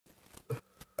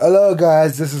Hello,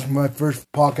 guys. This is my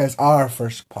first podcast. Our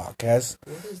first podcast.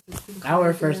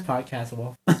 Our first podcast,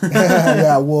 Wolf.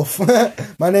 Yeah, Wolf.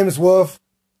 My name is Wolf.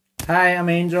 Hi, I'm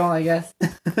Angel, I guess.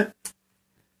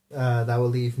 That will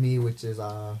leave me, which is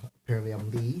apparently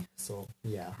I'm Lee. So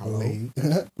yeah, hello. Lee.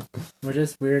 We're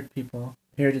just weird people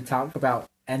here to talk about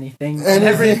anything and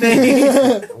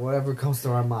everything. Whatever comes to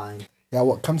our mind. Yeah,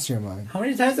 what comes to your mind? How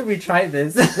many times have we tried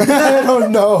this? I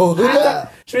don't know.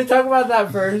 Should we talk about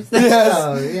that first?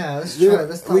 Yes. Yeah, let's try.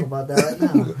 Let's talk about that right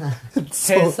now.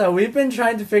 Okay, so we've been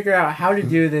trying to figure out how to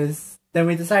do this. Then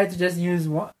we decided to just use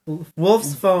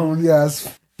Wolf's phone.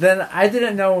 Yes. Then I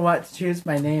didn't know what to choose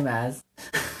my name as.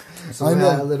 So I we know.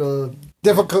 had a little.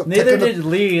 Difficult. Neither did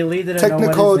Lee. Lee didn't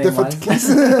technical know what his name was.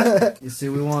 difficulties. You see,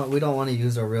 we don't want to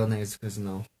use our real names because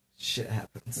shit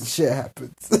happens. Shit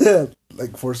happens.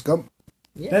 Like Forrest Gump.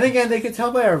 Yeah. Then again, they could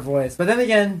tell by our voice. But then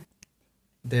again,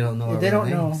 They don't know. Our they real don't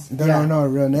know. names. They Yeah. don't know our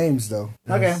real names, though.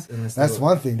 Okay. That's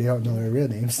one thing. They don't know their real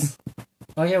names.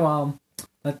 Okay, well,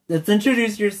 let's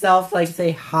introduce yourself. Like,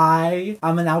 say hi.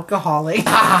 I'm an alcoholic.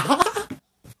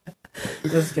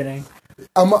 Just kidding.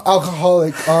 I'm an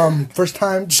alcoholic. First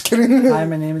time. Just kidding. Hi,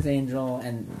 my name is Angel,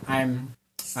 and I'm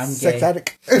gay. Sex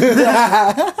addict.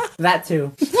 That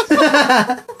too.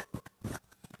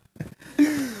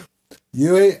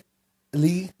 You,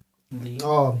 Lee. Lee.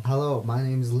 Oh, hello. My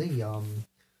name is Lee.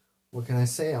 What can I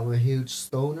say? I'm a huge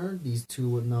stoner. These two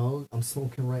would know. I'm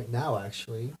smoking right now,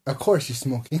 actually. Of course, you're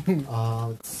smoking.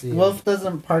 Let's see. Wolf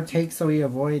doesn't partake, so he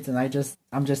avoids, and I'm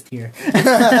just here. And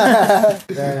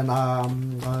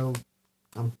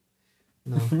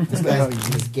this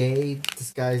guy's gay.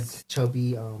 This guy's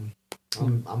chubby.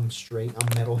 I'm straight. I'm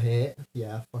metalhead.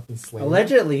 Yeah, fucking slave.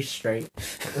 Allegedly straight.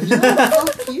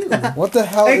 Fuck you. What the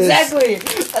hell Exactly.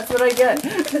 That's what I get.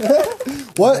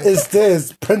 What is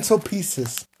this? Pencil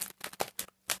pieces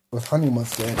with honey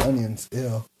mustard and onions.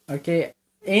 Ew. Okay,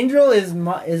 Angel is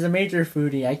a major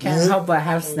foodie. I can't help but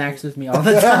have snacks with me all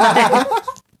the time.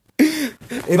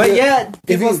 But yet,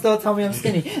 people still tell me I'm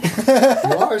skinny.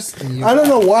 You are skinny. I don't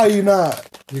know why you're not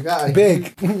You got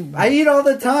big. I eat all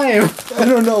the time. I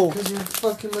don't know. Because your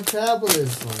fucking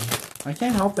metabolism. I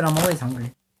can't help it. I'm always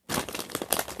hungry.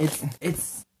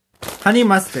 It's honey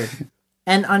mustard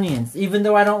and onions. Even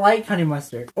though I don't like honey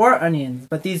mustard or onions,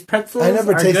 but these pretzels I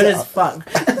never are tasted good as fuck.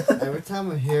 Every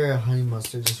time I hear honey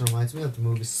mustard, it just reminds me of the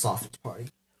movie Soft Party.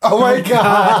 Oh my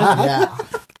god. Yeah.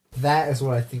 That is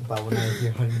what I think about when I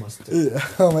hear honey mustard.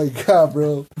 Oh my god,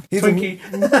 bro. He's Twinkie.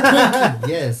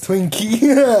 Yes. a Twinkie.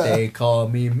 They call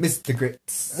me Mr.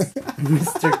 Grits.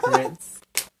 Mr. Grits.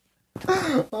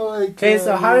 Oh my god. Okay,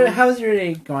 so how's your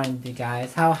day going, you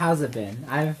guys? How's it been?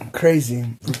 Crazy.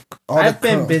 I've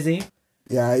been busy.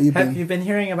 Yeah, you've Have been. you been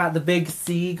hearing about the big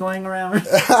C going around?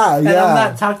 Yeah. And I'm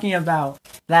not talking about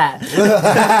that.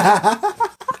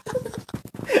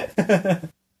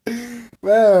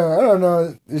 Well, I don't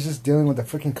know. It's just dealing with the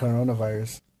freaking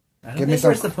coronavirus. I don't Give me think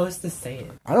we're some- supposed to say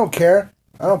it. I don't care.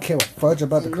 I don't care what fudge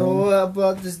about the You know corona. what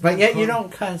about this? But yet you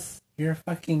don't cuss. You're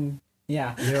fucking...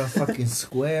 Yeah. You're a fucking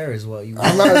square, is what you are.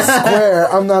 I'm not a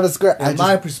square. I'm not a square. In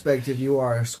my perspective, you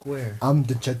are a square. I'm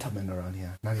the gentleman around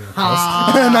here. Not even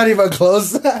close. Not even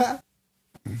close.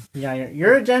 Yeah,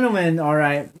 you're a gentleman,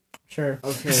 alright. Sure.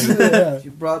 Okay.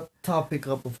 You brought topic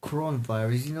up of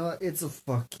coronavirus. You know what? It's a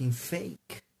fucking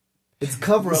fake. It's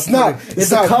cover up. It's not.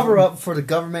 It's a cover up for the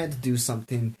government to do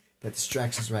something that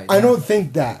distracts us right now. I don't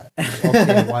think that.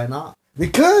 Okay, why not?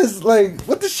 Because, like,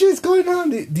 what the shit's going on?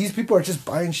 These people are just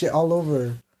buying shit all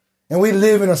over. And we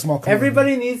live in a small community.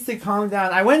 Everybody needs to calm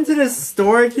down. I went to the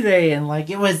store today and, like,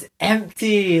 it was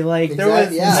empty. Like, there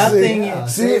was nothing. Yeah,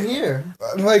 See? same here.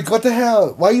 Like, what the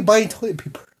hell? Why are you buying toilet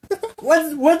paper?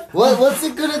 What's it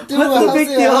gonna do? What's the How's big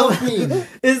it deal? helping?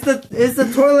 Is the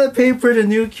toilet paper the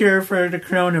new cure for the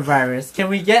coronavirus? Can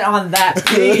we get on that,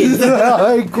 please?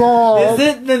 Oh my god. Is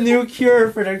it the new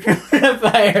cure for the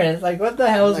coronavirus? Like, what the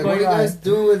hell is Like, what are going you guys on?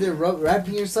 doing with it?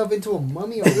 Wrapping yourself into a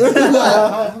mummy? Or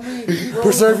what?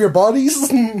 Preserve your bodies?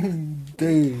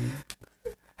 Dang.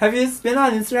 Have you been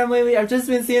on Instagram lately? I've just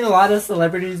been seeing a lot of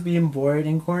celebrities being bored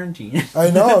in quarantine.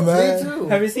 I know, Me man. too.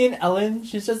 Have you seen Ellen?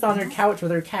 She's just on her couch with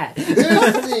her cat. Here's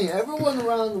the thing. Everyone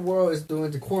around the world is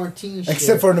doing the quarantine shit.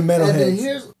 Except for the metal And then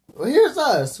heads. here's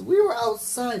us. We were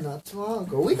outside not too long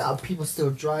ago. We got people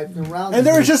still driving around. And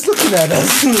they were just looking at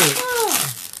us.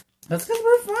 That's because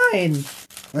we're fine.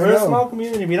 I We're a know. small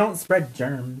community. We don't spread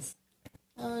germs.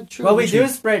 True. Well, we do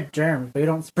spread germs, but we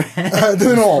don't spread. I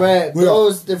do know. Spread We all-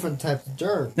 those different types of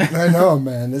germs. I know,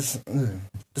 man. It's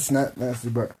not nasty,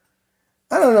 but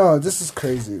I don't know. This is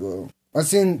crazy, bro. I've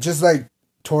seen just like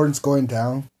torrents going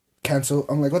down, cancel.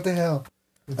 I'm like, what the hell?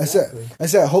 Exactly. I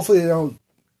said, hopefully they don't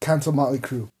cancel Motley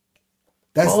Crue.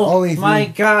 That's the only thing. My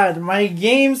God, my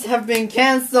games have been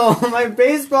canceled. My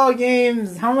baseball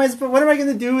games. How am I? What am I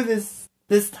gonna do this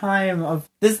season?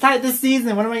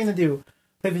 What am I gonna do?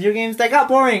 Play video games? That got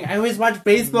boring. I always watch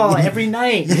baseball every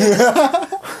night.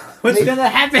 What's gonna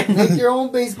happen? Make your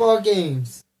own baseball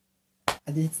games.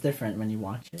 It's different when you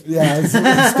watch it. Yeah, it's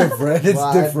different.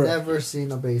 It's different. I've never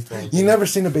seen a baseball game. You never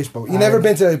seen a baseball. You never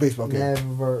been to a baseball game.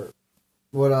 Never.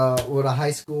 Would a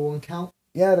high school one count?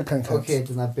 Yeah, that kind of counts. Okay,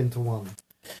 then I've been to one.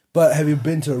 But have you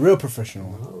been to a real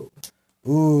professional one? No.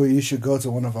 Ooh, you should go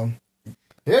to one of them.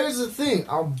 Here's the thing: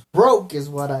 I'm broke, is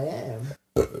what I am.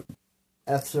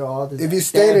 After all this, if you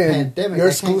stayed in pandemic,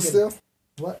 your school still,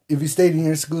 what? If you stayed in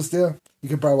your school still, you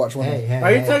could probably watch one.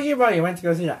 Are you talking about you went to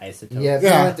go see the Isotopes? Yeah,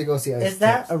 I went to go see Isotopes. Is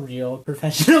that a real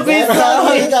professional baseball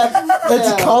game?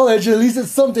 It's college. At least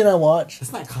it's something I watch.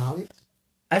 It's not college.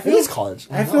 It is college.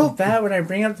 I feel bad when I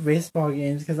bring up the baseball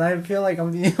games because I feel like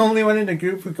I'm the only one in the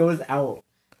group who goes out.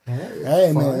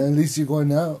 Hey man, at least you're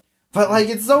going out. But like,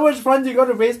 it's so much fun to go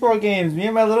to baseball games. Me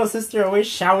and my little sister are always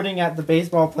shouting at the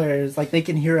baseball players like they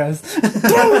can hear us. Throw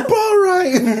the ball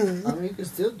right. I mean, you can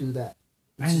still do that.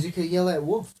 You could yell at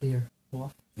Wolf here.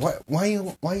 Wolf. Why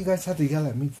you guys have to yell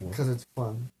at me for? Because it's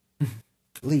fun.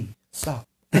 Lee, stop.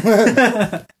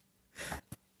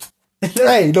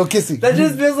 Hey, no kissing. That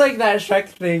just feels like that Shrek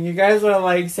thing. You guys are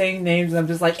like saying names and I'm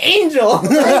just like, Angel!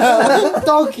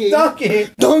 Donkey! Donkey!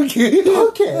 Donkey!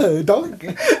 Donkey! Donkey!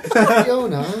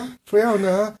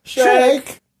 Fiona!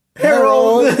 Shrek!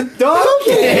 Harold!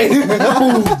 Donkey!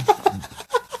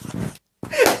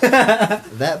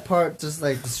 That part just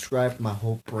like described my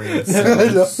whole brain.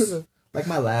 So like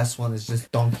my last one is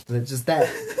just donkey. Just that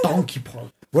donkey part.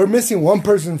 We're missing one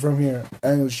person from here,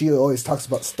 and she always talks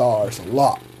about stars a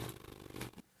lot.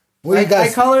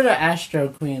 I call her the Astro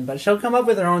Queen, but she'll come up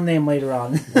with her own name later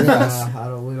on. Yes.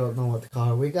 We don't know what to call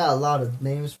her. We got a lot of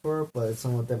names for her, but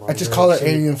some of them are I just call her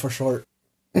Alien for short.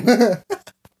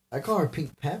 I call her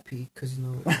Pink Pappy because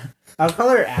I'll call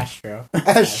her Astro.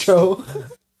 Astro.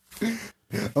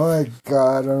 Oh my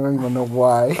god, I don't even know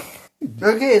why.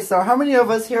 Okay, so how many of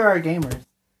us here are gamers?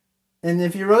 And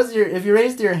if you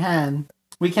raised your hand,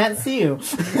 we can't see you.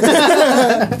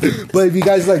 But if you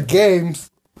guys like games,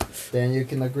 then you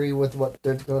can agree with what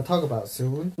they're going to talk about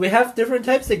soon. We have different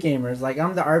types of gamers. Like,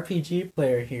 I'm the RPG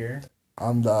player here.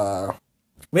 I'm the...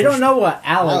 We don't know what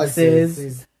Alex is.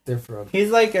 He's different.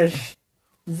 He's like a...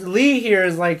 Lee here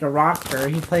is like a rocker.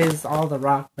 He plays all the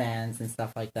rock bands and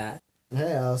stuff like that.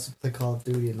 Hey, I also play Call of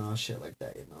Duty and all shit like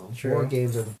that, True. War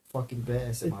games are the fucking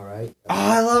best, am I right? Oh,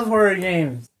 I love horror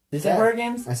games. Did you say horror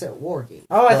games? I said war games.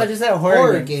 Oh, I thought you said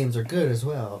horror games. games are good as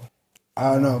well.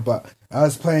 I don't know, but I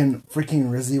was playing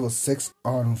freaking Resident Evil 6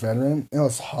 on Veteran. It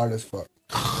was hard as fuck.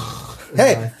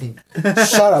 Hey!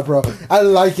 Shut up, bro. I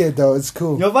like it, though. It's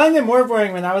cool. You'll find it more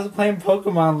boring when I was playing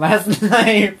Pokemon last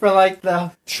night for like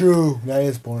the... True. That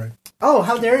is boring. Oh,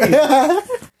 how dare you.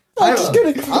 I'm just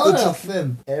kidding. I want to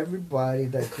offend everybody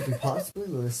that could be possibly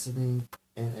listening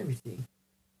and everything.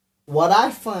 What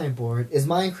I find boring is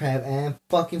Minecraft and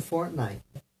fucking Fortnite.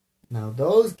 Now,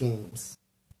 those games...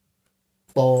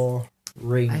 boring.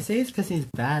 I say it's because he's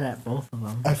bad at both of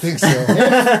them. I think so.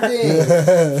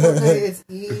 Fortnite, it's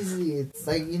easy. It's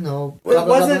like, It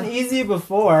wasn't easy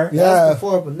before. Yeah.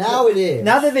 Before, but now it is.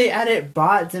 Now that they added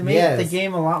bots, it made the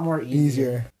game a lot more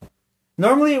easier.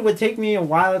 Normally, it would take me a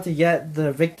while to get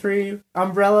the victory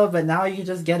umbrella, but now you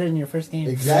just get it in your first game.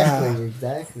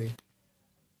 Exactly.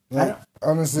 Like,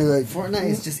 honestly, like... Fortnite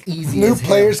is just easy. New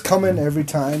players come in every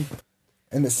time,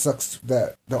 and it sucks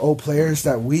that the old players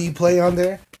that we play on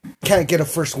there can't get a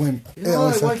first win.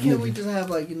 Why can't we just have,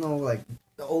 like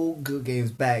the old good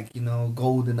games back?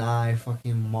 GoldenEye,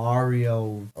 fucking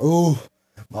Mario. Ooh.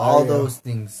 All those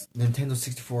things. Nintendo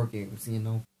 64 games,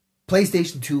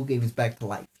 PlayStation 2 games back to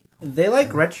life. They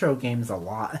like retro games a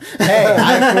lot. Hey,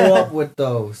 I grew up with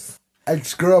those. I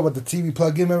just grew up with the TV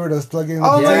plug-in. Remember those plug-ins?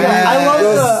 Oh my god, I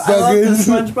love the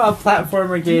SpongeBob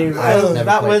platformer game.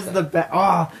 That was the best.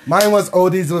 Oh. Mine was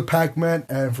oldies with Pac-Man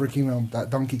and freaking that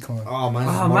Donkey Kong. Oh,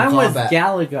 mine was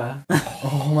Galaga.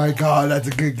 Oh my god, that's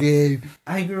a good game.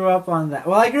 I grew up on that.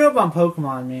 Well, I grew up on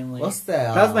Pokemon mainly. What's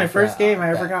that? That was my first game I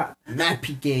ever got.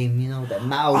 Nappy game, that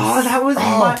mouse. Oh, that was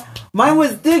mine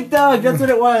was Dig Dug. That's what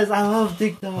it was. I love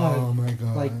Dig Dug. Oh my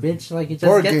god. Like, bitch, you just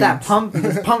board get games. that pump and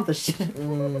just pump the shit.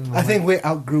 I think we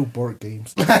outgrew board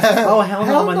games. Oh, hell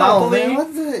no. Monopoly? Man.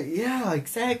 What's it? Yeah,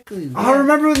 exactly. Yeah. Oh,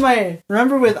 remember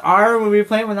with R when we were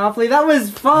playing Monopoly? That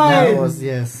was fun. That was,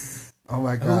 yes. Oh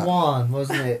my god. Who won?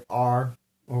 Wasn't it R?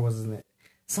 Or wasn't it?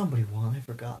 Somebody won. I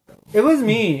forgot, though. It was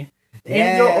me.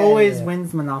 Angel always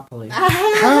wins Monopoly.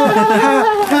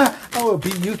 I will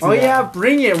beat you to Oh that. yeah,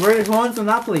 bring it. Who wants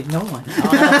Monopoly? No one.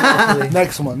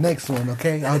 Next one,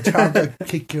 okay? I'll try to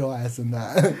kick your ass in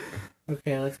that.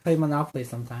 Okay, let's play Monopoly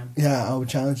sometime. Yeah, I'll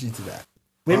challenge you to that.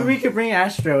 Maybe we could bring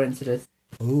Astro into this.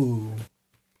 Ooh.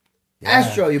 Yeah.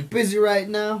 Astro, you busy right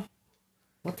now?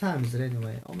 What time is it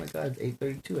anyway? Oh my god, it's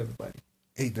 8:32, everybody.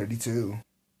 8:32.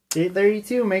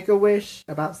 8:32. Make a wish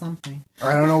about something.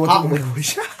 I don't know what Hot to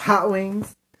Wings. Hot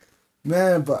Wings.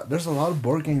 Man, but there's a lot of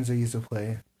board games I used to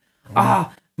play.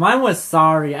 Ah, mine was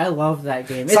Sorry. I love that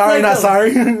game. It's Sorry, like not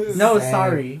sorry. No, Sad.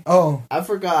 Sorry. Oh. I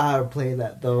forgot how to play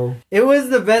that though. It was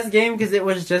the best game because it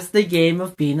was just the game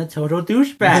of being a total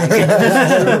douchebag.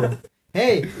 That's true.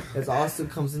 Hey, it also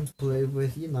comes into play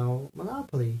with,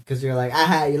 Monopoly. Because you're like,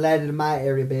 aha, you landed in my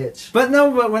area, bitch. But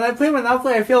when I play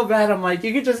Monopoly, I feel bad. I'm like,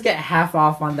 you could just get half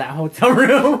off on that hotel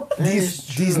room.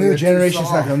 These new generations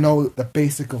not gonna know the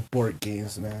basic of board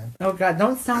games, man. Oh god,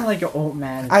 don't sound like an old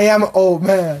man. I am an old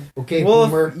man. Okay,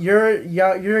 Wolf, boomer.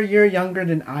 you're younger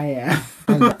than I am.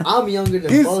 I'm younger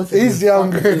than both of you. He's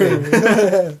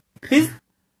younger. He's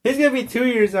gonna be 2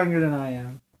 years younger than I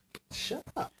am. Shut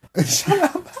up.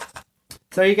 Shut up.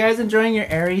 So are you guys enjoying your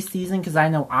Aries season? Because I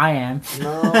know I am.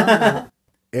 No, I'm not.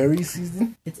 Aries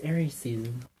season? It's Aries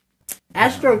season.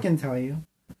 Astro can tell you.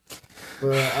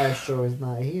 But Astro is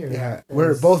not here. Yeah,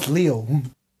 we're both Leo.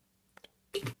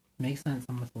 Makes sense.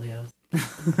 I'm with Leos.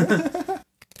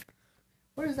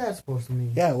 What is that supposed to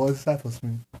mean? Yeah, what's that supposed to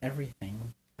mean?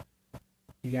 Everything.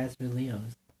 You guys are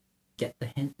Leos. Get the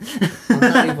hint. I'm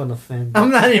not even offended.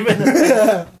 I'm not even.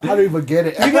 I don't even get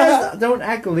it. You guys don't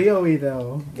act Leo-y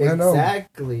though. I know.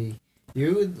 Exactly.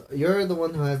 You're the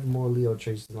one who has more Leo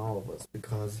traits than all of us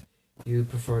because you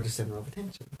prefer the center of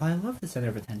attention. I love the center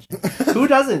of attention. Who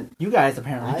doesn't? You guys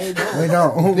apparently. I know. We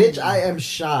don't. Bitch, I am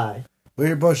shy.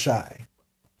 We're both shy.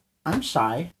 I'm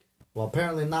shy. Well,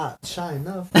 apparently not shy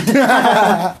enough.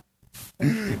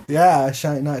 Yeah,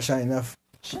 not shy enough.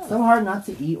 Shut So up. hard not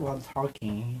to eat while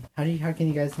talking. How can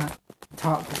you guys not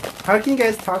talk? How can you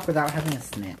guys talk without having a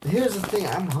snack? Here's the thing.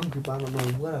 I'm hungry, but I don't know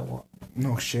what I want.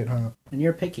 No shit, huh? And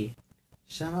you're picky.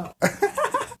 Shut up.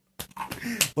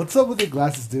 What's up with your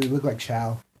glasses, dude? You look like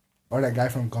Chow. Or that guy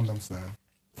from Gundam Style.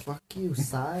 Fuck you,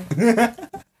 Sai.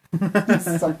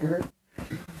 Sucker.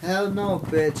 Hell no,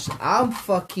 bitch. I'm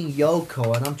fucking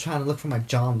Yoko, and I'm trying to look for my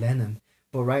John Lennon.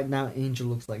 But right now, Angel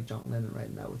looks like John Lennon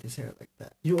right now with his hair like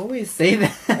that. You always say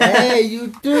that. Hey,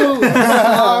 you do.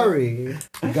 I'm sorry.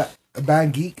 You got a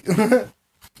bad geek?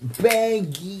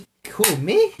 Bang geek. Who,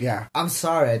 me? Yeah. I'm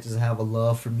sorry, I just have a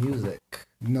love for music.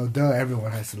 No, duh,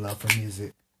 everyone has a love for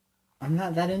music. I'm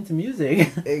not that into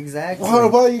music. Exactly. What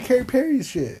about you Katy Perry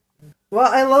shit?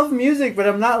 Well, I love music, but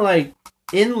I'm not like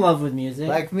in love with music.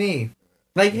 Like me.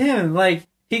 Like him. Like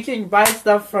he can buy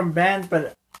stuff from bands,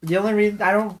 but the only reason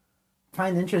I don't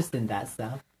find interest in that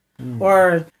stuff.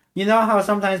 Or you know how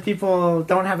sometimes people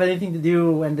don't have anything to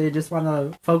do and they just want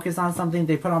to focus on something,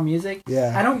 they put on music?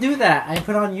 Yeah. I don't do that. I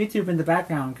put on YouTube in the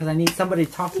background because I need somebody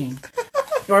talking.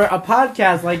 Or a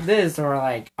podcast like this, or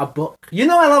like a book. You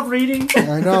know I love reading.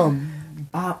 I know.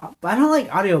 But I don't like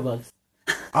audiobooks.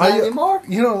 Not anymore?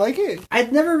 You don't like it? I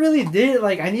never really did.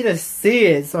 Like, I need to see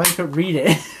it so I could read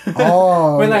it.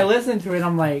 Oh. When I listen to it,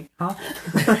 I'm like, huh?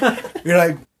 You're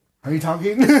like, are you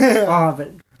talking? Oh,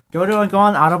 but go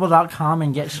on audible.com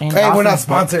and get Shane Hey, we're not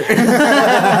Dawson's book.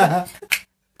 sponsored.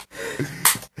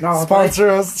 No, Sponsor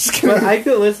us. Just kidding. but I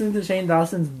could listen to Shane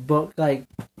Dawson's book, like,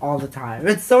 all the time.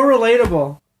 It's so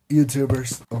relatable.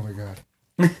 YouTubers. Oh my god.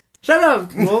 Shut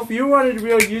up, Wolf. You wanted to be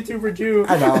a YouTuber, too.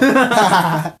 I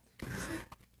know.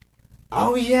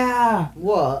 Oh, yeah.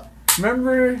 What?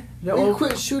 Remember the Will you old...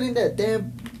 quit shooting that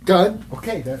damn gun?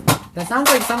 Okay, then. That sounds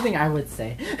like something I would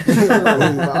say. But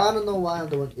I don't know why I'm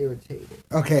the one irritated.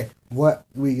 Okay, what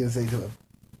we gonna say to him?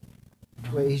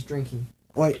 Wait, he's drinking.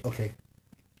 Wait, okay.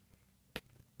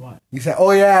 What? You said,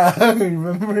 oh yeah,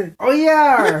 remember? Oh,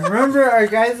 yeah. Remember our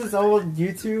guys' old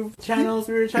YouTube channels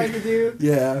we were trying to do?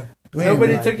 Yeah.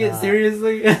 Nobody my took it God.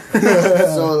 seriously.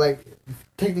 So, like,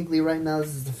 technically right now, this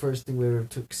is the first thing we ever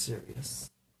took serious.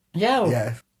 Yeah.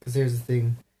 Yeah. Because here's the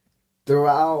thing.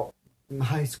 Throughout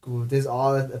high school, this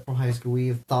all from high school,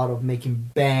 we've thought of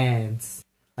making bands.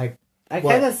 Like, I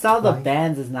what? kind of saw the Why?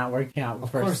 bands is not working out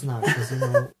Of first. course not,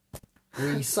 because,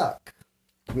 we suck.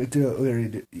 We already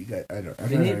do. You guys, I don't We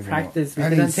even need know. practice. We I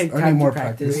didn't need- take I need time more to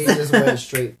practice. We just went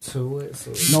straight to it.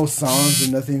 So No songs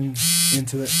and nothing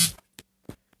into it.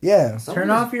 Yeah. Turn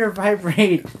off your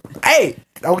vibrate. Hey!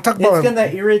 I'll talk It's about gonna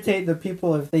irritate the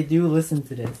people if they do listen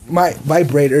to this. my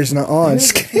vibrator's not on.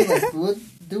 Here's the thing, like, what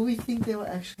do we think they will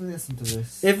actually listen to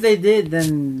this? If they did,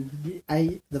 then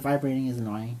the vibrating is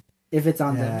annoying. if it's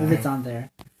on Yeah. there. If it's on there.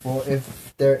 Well,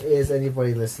 if there is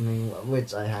anybody listening,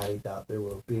 which I highly doubt there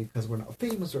will be, because we're not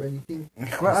famous or anything.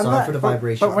 Well, I'm Sorry not- for the but-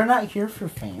 vibration. But we're not here for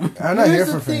fame. I'm not Here's here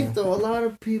the for thing, fame. though. A lot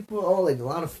of people, a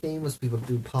lot of famous people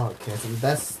do podcasts, and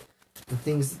that's the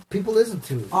things people listen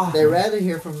to. Oh. They rather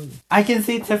hear from. I can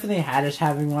see Tiffany Haddish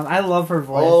having one. I love her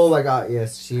voice. Oh my god,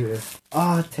 yes, she is.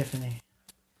 Oh, Tiffany.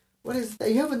 What is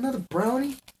that? You have another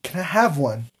brownie? Can I have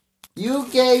one? You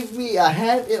gave me. I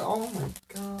had it. Oh my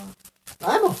god.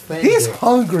 I'm offended. He's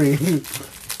hungry.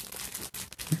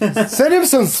 Send him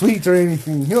some sweets or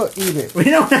anything. He'll eat it. We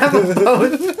don't have a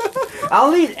boat.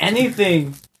 I'll eat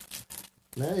anything.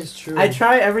 That is true. I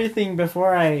try everything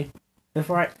before I.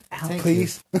 Thank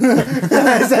Please.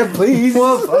 I said please.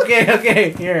 Whoop.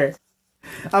 Okay. Here.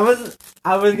 I was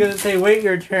gonna say, wait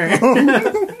your turn.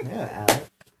 Yeah, Alex.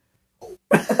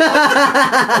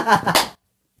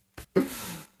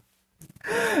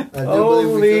 I do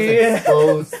believe we just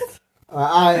exposed.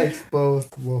 I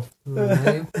exposed Wolf's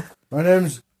name. My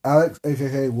name's Alex,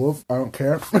 aka Wolf. I don't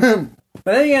care.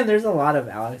 But then again, there's a lot of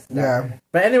Alex. Yeah.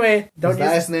 But anyway, His don't use.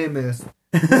 last name is.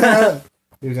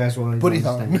 You guys want to Booty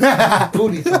thong.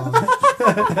 Booty thong.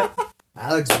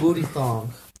 Alex Booty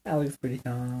thong. Alex Pretty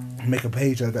Thong. Make a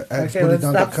page of that. Okay, let's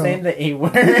stop saying the A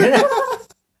word.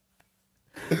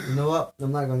 You know what?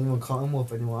 I'm not gonna even call him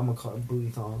Wolf anymore. I'm gonna call him Booty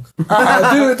thong. Dude,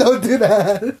 don't do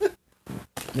that.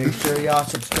 Make sure y'all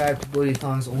subscribe to Booty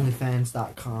Thong's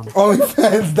OnlyFans.com.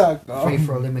 Onlyfans.com. Free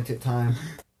for a limited time.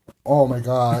 Oh my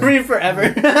god. Free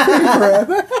forever.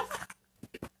 Forever?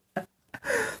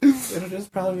 It'll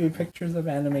just probably be pictures of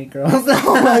anime girls.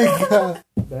 Oh my god.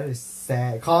 That is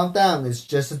sad. Calm down. It's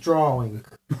just a drawing.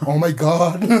 Oh my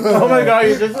god. Oh my god,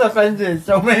 you just offended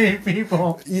so many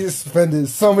people. You just offended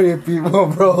so many people,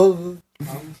 bro.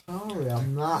 I'm sorry.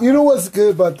 I'm not. You know what's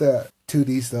good about that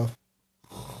 2D stuff?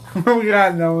 We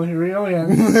got no real.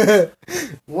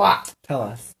 What? Tell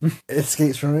us.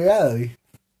 Escapes from reality.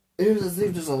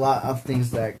 There's a lot of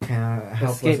things that can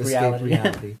help Escape us reality. escape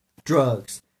reality.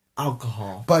 Drugs,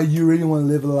 alcohol. But you really want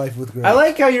to live a life with girls. I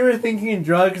like how you were thinking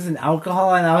drugs and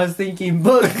alcohol, and I was thinking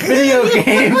books, video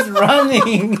games,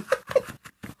 running.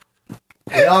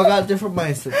 We all got different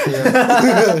mindsets here.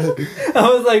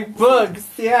 I was like, books,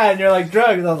 yeah, and you're like,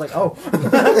 drugs. I was like,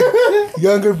 oh.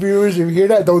 Younger viewers, if you hear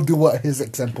that, don't do what his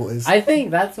example is. I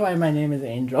think that's why my name is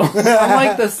Angel. I'm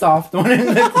like the soft one in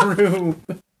the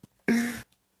group.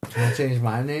 Can I change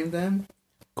my name then?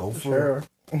 Go for Sure.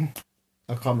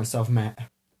 I'll call myself Matt.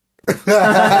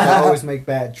 I always make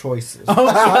bad choices. Oh,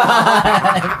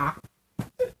 God.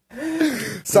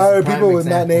 it. Sorry, This is a people prime with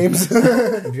Matt example.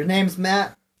 names. If your name's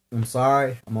Matt, I'm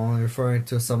sorry. I'm only referring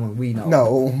to someone we know.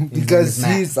 No, name because is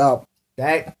Matt. he's up.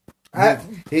 That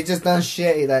he just done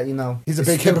shit that He's a is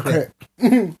big stupid.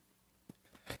 hypocrite.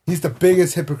 He's the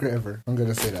biggest hypocrite ever. I'm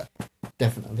gonna say that.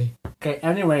 Definitely. Okay,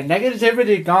 anyway,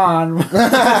 negativity gone.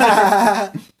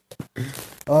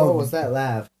 What was that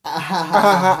laugh?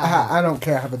 I don't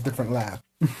care. I have a different laugh.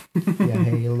 Yeah,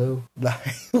 hey Lou.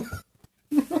 Like,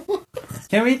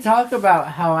 Can we talk about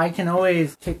how I can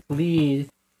always kick Lee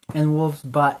and Wolf's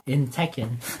butt in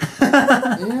Tekken?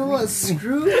 You know what?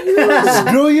 Screw you.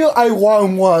 screw you. I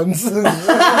won once.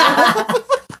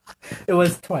 It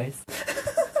was twice.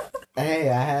 Hey,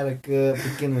 I had a good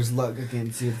beginner's luck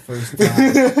against you the first time.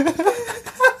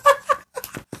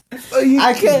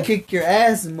 I can kick your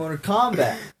ass in Mortal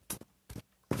Kombat.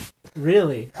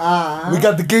 Really? We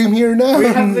got the game here now. We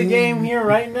have the game here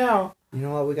right now. You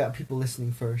know what? We got people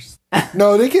listening first.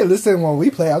 No, they can listen while we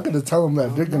play. I'm gonna tell them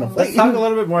that they're gonna Let's fight. talk a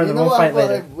little bit more, You then know we'll what? fight Well,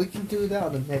 later. we can do that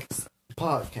on the next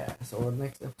podcast or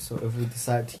next episode if we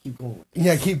decide to keep going.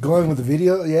 Yeah, keep going with the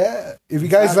video. Yeah, if you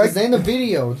guys like, in the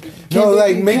video. No,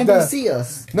 like, make can the- they see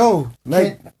us? no,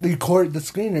 like record the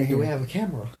screen right Do we here. have a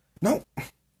camera? No,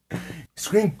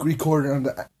 screen recorder on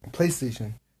the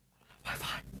PlayStation.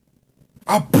 Wi-Fi.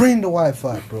 I'll bring the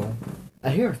Wi-Fi, bro. I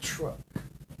hear a truck.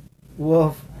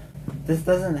 Wolf, this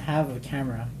doesn't have a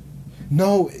camera.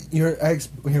 No, your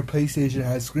PlayStation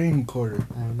has screen recorder.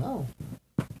 I know.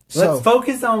 So Let's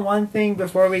focus on one thing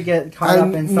before we get caught up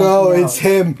in something no, else. it's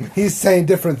him. He's saying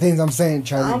different things. I'm saying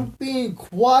Charlie. I'm being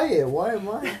quiet. Why am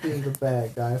I being the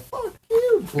bad guy? Fuck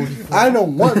you, booty. I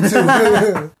don't want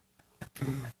to.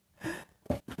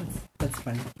 That's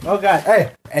funny. Oh god.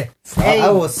 hey, Hey. I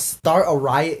will start a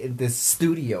riot in this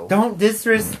studio. Don't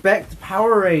disrespect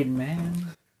Powerade, man.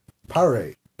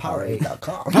 Powerade.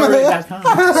 Powerade.com. Powerade.com.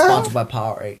 Sponsored by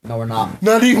Powerade. No, we're not.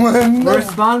 Not even. We're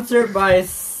sponsored by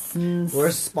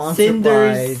We're sponsored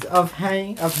Cinders by. of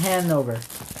Hanover.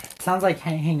 Sounds like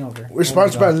hangover. We're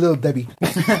sponsored by Little Debbie.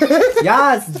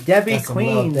 Yes, Debbie That's some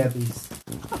Little Queen. Debbie's.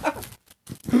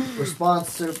 We're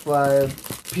sponsored by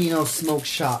Pino Smoke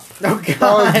Shop. Oh Oh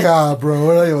god. god, bro,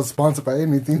 we're not even sponsored by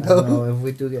anything I don't though. know, if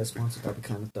we do get sponsored, that'd be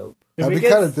kind of dope. If That'd we be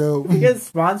get- kind of dope. If we get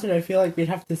sponsored, I feel like we'd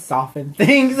have to soften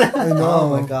things. I know. Oh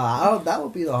my god, that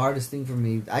would be the hardest thing for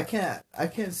me. I can't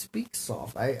speak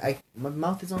soft. My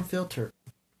mouth is unfiltered.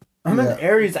 I'm Yeah. an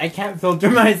Aries. I can't filter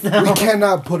myself. We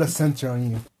cannot put a censor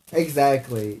on you.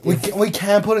 Exactly. We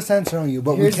can put a censor on you,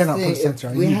 but we Here's the cannot put a thing, censor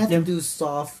if on we you. had to do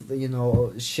soft,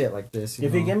 shit like this.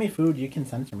 If you give me food, you can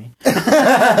censor me.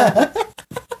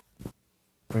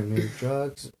 Bring me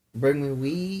drugs, bring me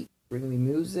weed, bring me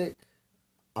music.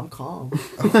 I'm calm.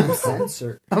 I'm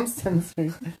censored. I'm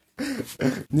censored.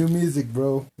 New music,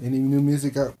 bro. Any new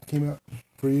music came out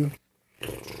for you?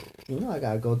 You know I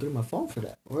gotta go through my phone for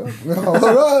that.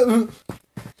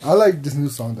 I like this new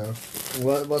song though.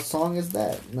 What song is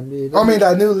that? I mean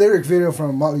that new lyric video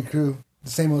from Motley Crue. The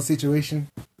same old situation.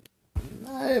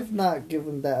 I have not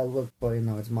given that a look, but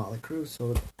it's Motley Crue,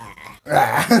 so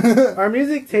Our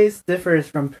music taste differs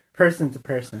from person to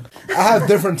person. I have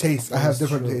different tastes. I have That's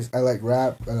different true. tastes. I like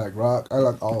rap. I like rock. I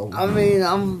like all of them. I mean,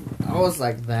 I was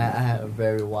like that. I had a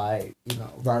very wide,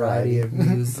 variety of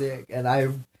music, and I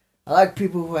like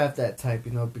people who have that type,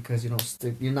 because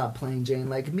you're not plain Jane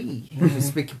like me. You're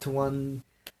speaking to one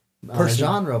Person.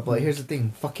 genre. But here's the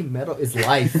thing: fucking metal is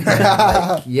life.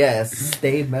 Like, yes,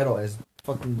 stay metal, as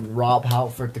fucking Rob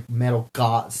Halford, the metal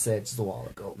god, said just a while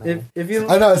ago, man. If you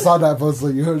I know I saw that post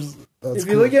like yours. if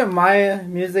you look at my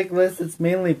music list, it's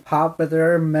mainly pop, but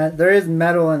there is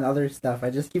metal and other stuff. I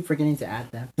just keep forgetting to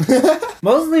add them.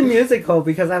 Mostly musical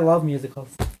because I love musicals.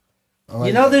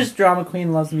 There's drama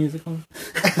queen loves musicals.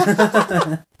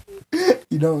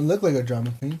 You don't look like a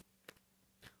drama queen.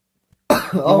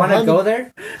 You want to honey. go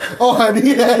there? Oh, honey,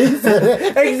 yeah, he said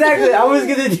it. Exactly. I was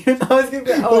gonna do.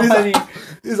 Oh, But honey.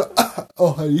 He's like,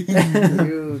 oh, honey.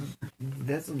 Dude,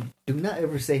 do not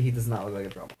ever say he does not look like a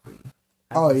drama queen.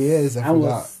 Oh, he is. I I will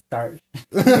forgot. start.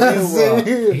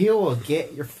 He will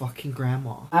get your fucking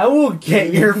grandma. I will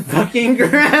get your fucking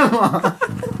grandma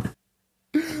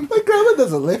My grandma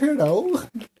doesn't live here, though.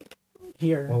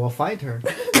 here. Well, we'll find her.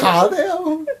 God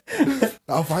damn.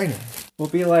 I'll find her. We'll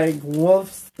be like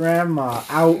Wolf's grandma.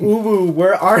 Ow, ooh,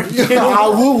 where are you?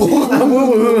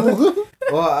 Woo.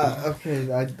 Well,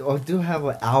 okay, I do have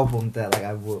an album that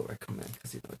I will recommend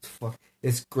because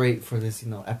it's great for this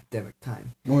epidemic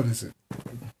time. What is it?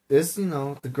 This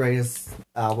the greatest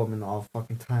album in all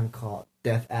fucking time called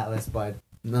Death Atlas by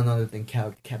none other than Cow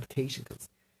Decapitation, because it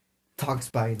talks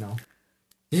about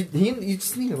you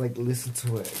just need to listen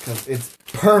to it because it's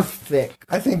perfect.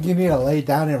 I think you need to lay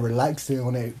down and relax it.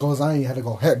 When it goes on, you have to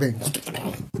go headbang.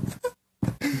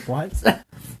 What?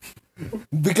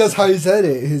 Because how you said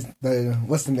it,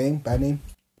 what's the name? Bad name?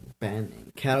 Band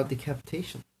name Cattle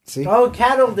Decapitation. See? Oh,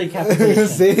 cattle decapitation.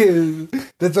 See?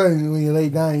 That's why when you lay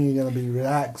down, you're going to be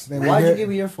relaxed. Then Why'd you give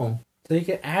me your phone? So you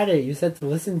can add it. You said to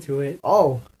listen to it.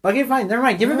 Oh, Okay, fine. Never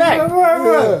mind. Give it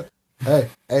back. Yeah.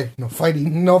 Hey, no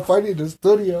fighting. No fighting in the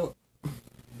studio.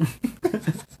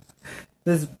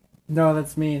 No,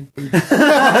 that's mean. you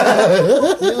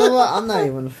know what? I'm not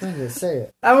even offended. Say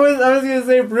it. I was gonna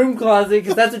say broom closet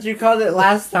because that's what you called it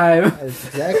last time. That's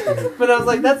exactly. But I was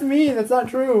like, that's mean. That's not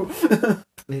true.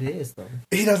 It is though.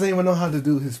 He doesn't even know how to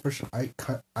do his first eye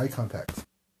contact.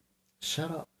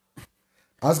 Shut up.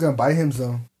 I was going to buy him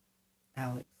some.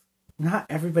 Alex, not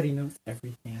everybody knows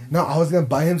everything. No, I was going to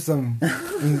buy him some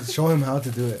and show him how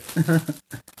to do it.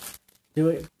 Do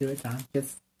it, John.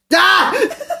 Just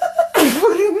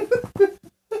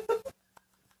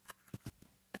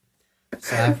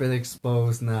So I feel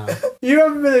exposed now. you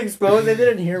haven't been exposed. They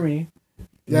didn't hear me.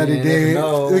 Yeah, they You did. never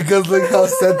know. Because look how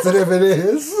sensitive it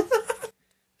is.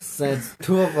 Since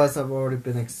two of us have already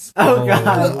been exposed. Oh, God.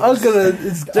 I'm gonna.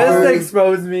 It's Just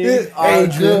expose me. Our Adrian.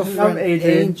 good friend I'm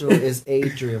Adrian. Angel is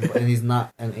Adrian, and he's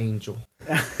not an angel.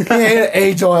 He ain't an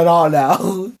angel at all now.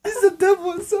 He's the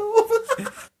devil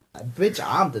himself. Bitch,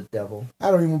 I'm the devil.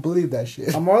 I don't even believe that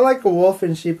shit. I'm more like a wolf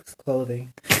in sheep's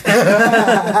clothing.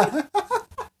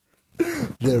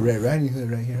 Little Red Riding Hood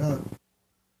right here, huh?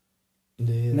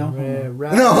 No. No.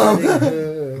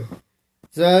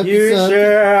 You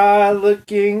sure are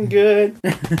looking good.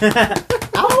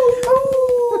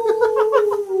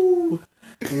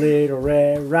 Little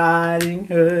Red Riding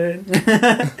Hood.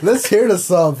 Let's hear the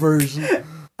song first. I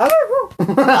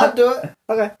don't know. I'll do it.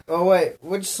 Okay. Oh wait,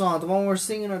 which song? The one we're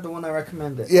singing or the one I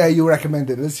recommended? Yeah, you recommend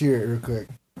it. Let's hear it real quick.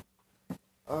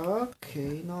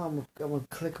 Okay, I'm gonna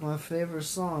click my favorite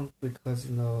song because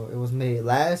it was made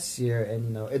last year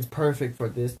and it's perfect for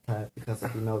this time because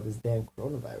of this damn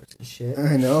coronavirus and shit.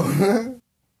 I know.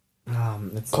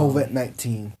 It's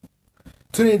COVID-19.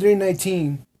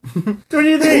 2319.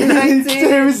 2319.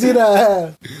 Let me see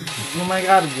that. Oh my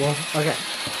god, Wolf. Okay.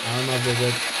 I don't know if they're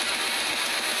good.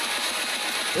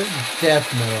 This is death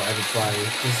metal, everybody.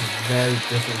 This is very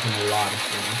different from a lot of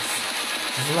things.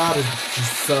 There's a lot of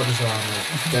just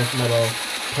subgenres. Death metal,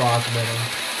 prog metal,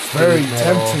 Very speed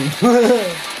metal, tempting.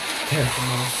 death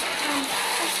metal.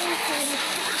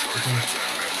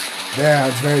 Yeah,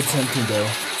 it's very tempting though.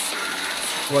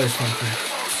 What is tempting?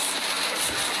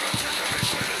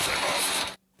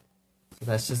 So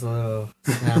that's just a little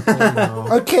sample, you know.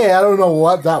 Okay, I don't know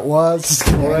what that was.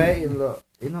 Right? Look,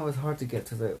 you know, it's hard to get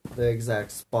to the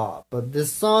exact spot. But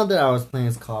this song that I was playing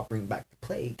is called Bring Back the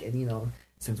Plague. And, you know,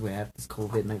 since we have this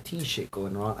COVID-19 shit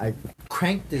going on, I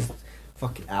cranked this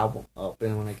fucking album up.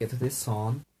 And when I get to this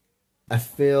song, I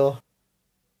feel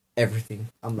everything.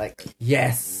 I'm like,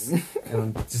 yes!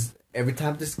 And just every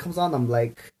time this comes on, I'm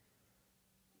like,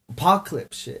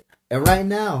 apocalypse shit. And right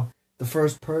now, the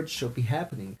first purge should be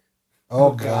happening.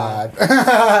 Oh god.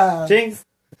 Jinx,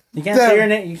 you can't say your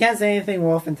name. You can't say anything,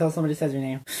 Wolf, until somebody says your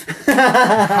name.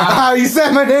 You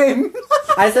said my name.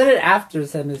 I said it after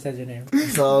somebody says your name.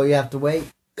 So you have to wait,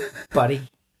 buddy.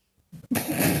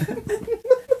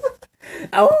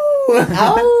 Oh!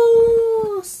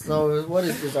 Ow! So what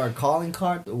is this? Our calling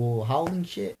card? Oh, howling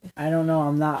shit. I don't know.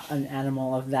 I'm not an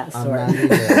animal of that I'm sort. not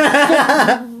either.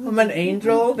 I'm an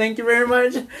angel. Thank you very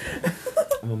much.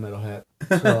 I'm a metalhead.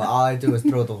 So all I do is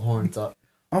throw the horns up.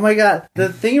 Oh my god,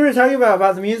 the thing you were talking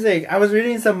about the music, I was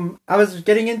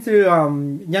getting into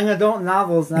young adult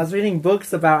novels, and I was reading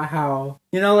books about how,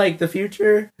 you know, like the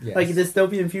future, Yes. like a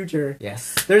dystopian future.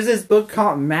 Yes. There's this book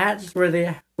called Match where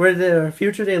the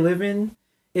future they live in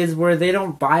is where they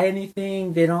don't buy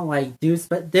anything, they don't like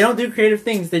they don't do creative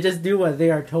things, they just do what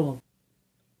they are told.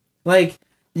 Like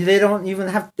they don't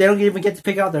even get to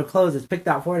pick out their clothes, it's picked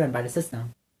out for them by the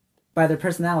system, by their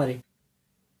personality.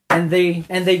 And they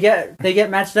get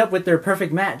matched up with their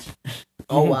perfect match.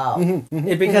 Oh wow.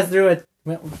 It because through a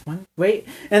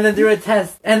and then through a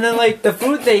test, and then like the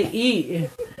food they eat,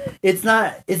 it's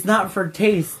not for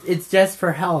taste, it's just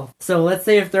for health. So let's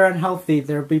say if they're unhealthy,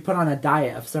 they'll be put on a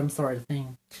diet of some sort of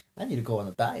thing. I need to go on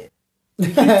a diet.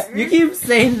 You keep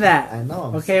saying that. I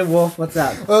know. Okay, Wolf, what's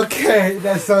up? Okay,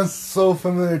 that sounds so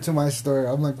familiar to my story.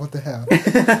 I'm like, what the hell?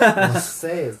 I'll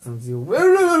say it since you.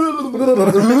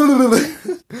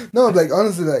 No, like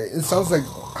honestly, like it sounds like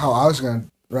how I was gonna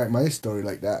write my story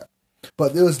like that,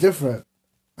 but it was different.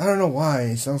 I don't know why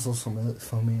it sounds so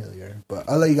familiar, but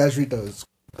I'll let you guys read the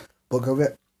book of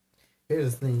it.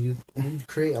 Here's the thing: you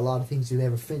create a lot of things you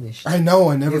never finish. I know,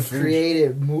 I never You finished.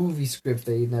 created movie scripts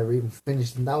that you never even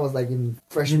finished, and that was like in You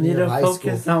freshman need year to of high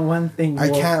focus school. on one thing, I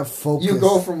Wolf. can't focus. You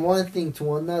go from one thing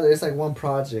to another. It's like one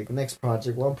project, next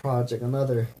project, one project,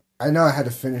 another. I know I had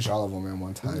to finish all of them in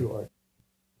one time. You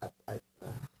are.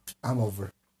 I'm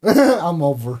over. I'm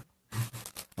over.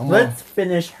 Let's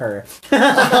finish her.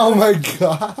 Oh my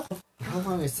god. How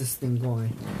long is this thing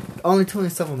going? Only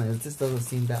 27 minutes. This doesn't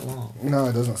seem that long. No,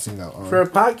 it doesn't seem that long. For a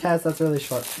podcast, that's really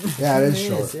short. Yeah, it is It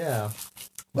short. is, yeah.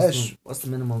 That's What's the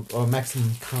minimum or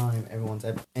maximum time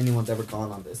anyone's ever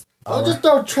gone on this? Hour. I'll just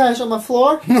throw trash on my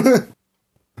floor.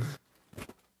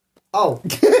 Oh,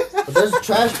 but there's a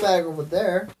trash bag over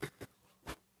there.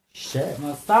 Shit.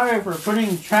 Well, sorry for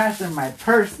putting trash in my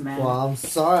purse, man. Well, I'm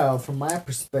sorry. From my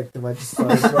perspective, I just saw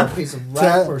a piece of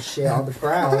wrapper shit on the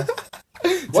ground.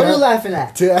 What are you laughing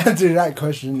at? To answer that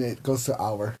question, it goes to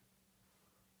our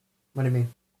What do you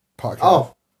mean? podcast.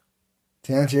 Oh,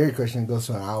 To answer your question, it goes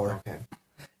to an hour. okay.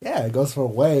 Yeah, it goes for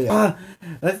way. I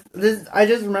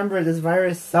just remember this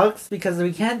virus sucks because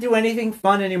we can't do anything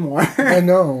fun anymore. I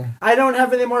know. I don't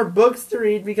have any more books to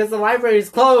read because the library is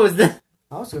closed. I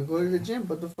was gonna go to the gym,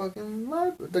 but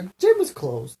the gym is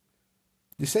closed.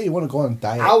 You say you want to go on a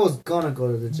diet. I was gonna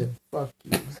go to the gym. Fuck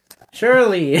you.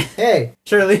 Shirley. Hey,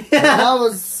 Shirley. when I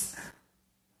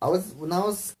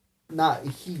was not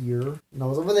here, when I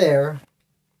was over there,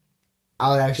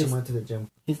 I actually went to the gym.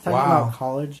 He's talking Wow. about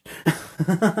college.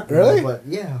 Really?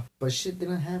 But shit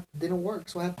didn't work,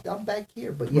 so I'm back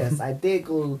here. But yes, I did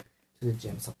go to the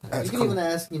gym sometimes. That's You can cool. even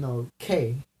ask,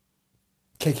 K.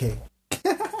 KK.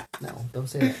 No, don't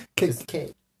say that. K- Just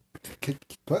K.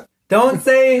 What? Don't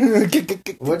say. What'd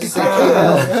you say?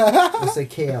 KL. Just say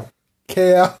KL.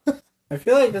 KL. I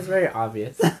feel like that's very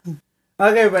obvious.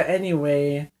 Okay, but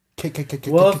anyway.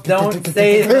 Wolf, don't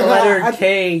say the letter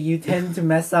K. You tend to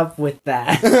mess up with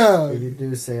that. If you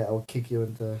do say it, I'll kick you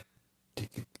into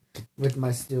with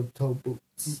my steel toe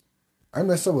boots. I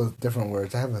mess up with different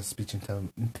words. I have a speech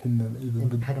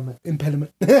Impediment.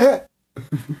 impediment.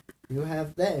 You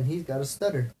have that, and he's got a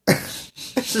stutter.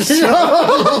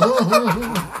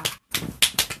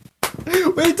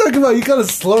 What are you talking about? You got a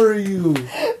slur, you.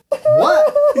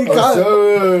 What? You got,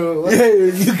 What? yeah,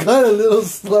 you got a little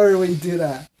slur when you do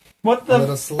that. What A little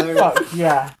the slur. fuck?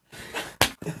 Yeah.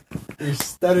 Your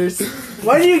stutters.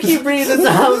 Why do you keep bringing this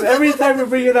up? Every time we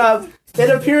bring it up, it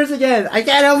appears again. I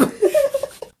get him.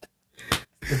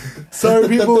 Sorry,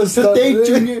 people with Today, stuttering.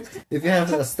 Junior. If you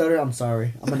have a stutter, I'm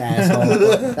sorry. I'm an asshole.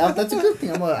 That's a good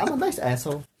thing. I'm a nice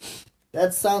asshole.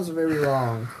 That sounds very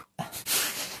wrong.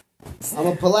 I'm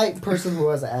a polite person who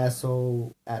has an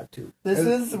asshole attitude. This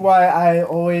is why I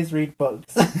always read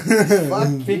books.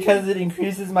 Fuck Because it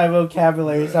increases my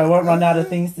vocabulary, so I won't run out of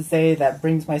things to say that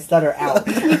brings my stutter out.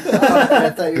 I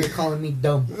thought you were calling me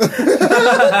dumb.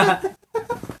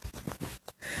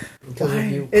 Because of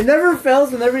you. It never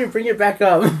fails whenever you bring it back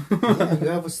up. Yeah, you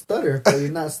have a stutter, but you're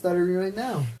not stuttering right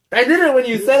now. I did it when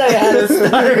you said I had a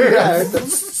stutter.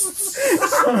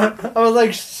 I was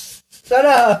like, shut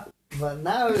up. But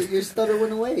now your stutter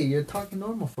went away. You're talking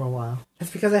normal for a while.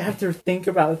 That's because I have to think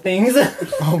about things.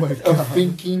 Oh my Of god.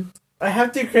 thinking. I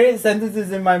have to create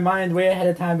sentences in my mind way ahead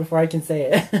of time before I can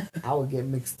say it. I would get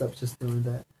mixed up just doing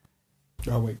that.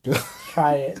 Oh my god.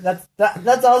 Try it.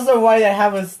 That's also why I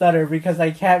have a stutter, because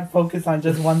I can't focus on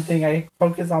just one thing. I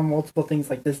focus on multiple things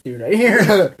like this dude right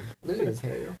here. Look at his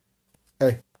hair.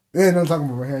 Yeah, no talking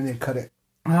about my hair. I need to cut it.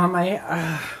 My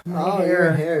Oh,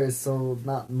 your hair is so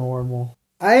not normal.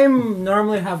 I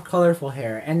normally have colorful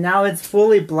hair, and now it's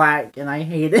fully black, and I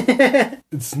hate it.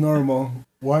 It's normal.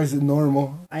 Why is it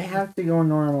normal? I have to go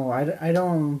normal. I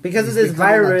don't because of He's this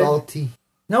becoming virus. adulty.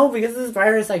 No, because of this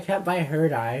virus, I can't buy hair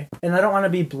dye, and I don't want to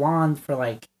be blonde for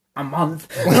like a month.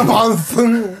 A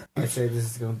month. I say this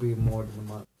is gonna be more than a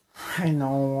month. I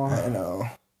know. I know.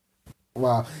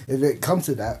 Wow. If it comes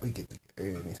to that, we could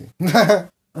do anything.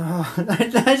 I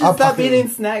should I'll stop pocket eating them.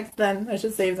 snacks then. I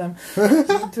should save them.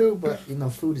 Me too, but you know,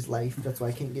 food is life. That's why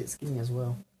I can't get skinny as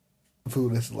well.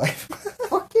 Food is life.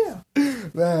 Fuck yeah.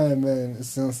 Man, it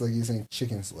sounds like you're saying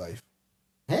chicken's life.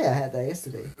 Hey, I had that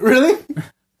yesterday. Really?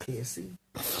 KFC.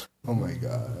 Oh my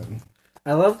god.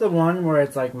 I love the one where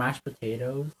it's like mashed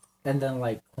potatoes and then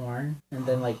like corn and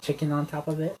then like chicken on top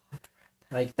of it.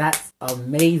 Like that's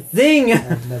amazing.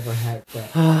 I've never had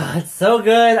that. It's so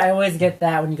good. I always get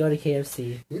that when you go to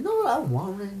KFC. You know what I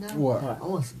want right now? What? I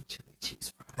want some chili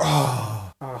cheese fries.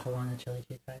 Oh, Oh, hold on, the chili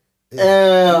cheese fries. Ew.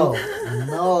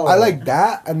 No. I like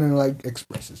that, and then like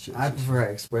Express shit. I prefer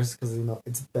Express because you know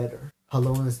it's better.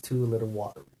 Halloan is too a little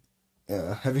watery.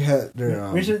 Yeah. Have you had their?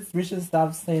 We should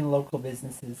stop saying local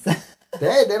businesses.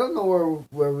 They don't know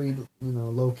where we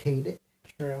located.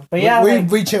 True, but yeah, we'll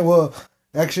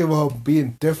be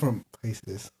in different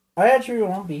places. I actually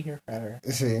won't be here forever.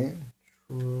 See,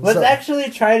 Let's So- actually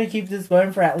try to keep this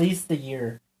going for at least a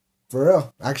year. for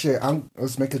real. Actually,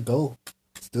 let's make a goal.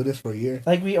 Let's do this for a year.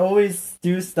 Like we always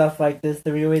do stuff like this,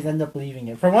 that we always end up leaving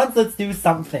it. For once, let's do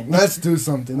something. Let's do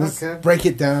something. Let's Okay. break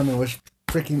it down and we're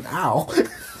freaking ow.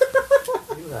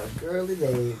 You got girly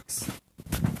legs.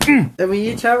 And we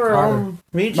each have our Harder. own.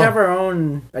 We each No. have our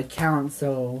own account,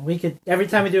 so we could every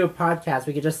time we do a podcast,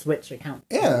 we could just switch accounts.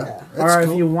 Yeah, Or that's if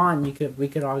cool. you want, we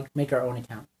could all make our own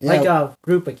account, Yeah. like a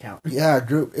group account. Yeah,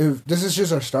 group. If this is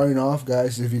just our starting off,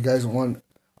 guys. If you guys want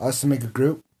us to make a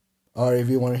group, or if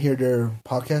you want to hear their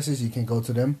podcasts, you can go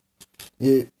to them.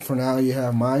 For now, you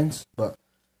have mine's, but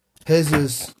his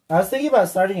is I was thinking about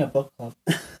starting a book club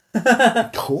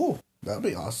cool. That'd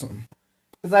be awesome.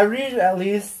 because I read at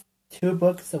least 2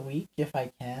 books a week if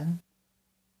I can.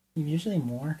 Usually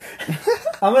more.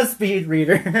 I'm a speed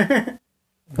reader.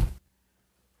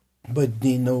 But do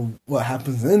you know what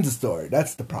happens in the story?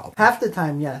 That's the problem. Half the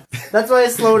time, yes. That's why I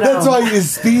slow down. That's why you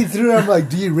speed through. I'm like,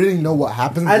 do you really know what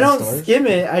happens? I in don't the story? skim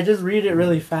it. I just read it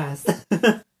really fast.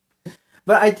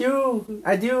 But I can't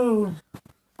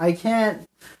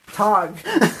talk.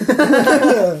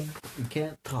 You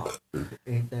can't talk.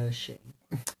 Ain't that a shame?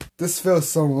 This feels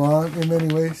so long in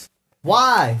many ways.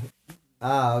 Why?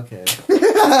 Ah, okay.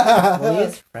 Well, he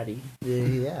is Freddy.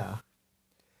 Yeah.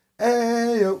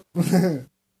 Hey yo.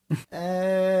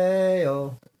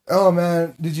 Ayo. Oh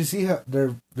man, did you see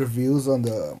their views on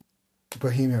the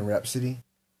Bohemian Rhapsody?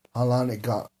 How long it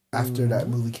got after that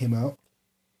movie came out?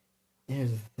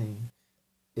 Here's the thing.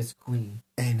 It's Queen.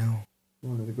 Hey no.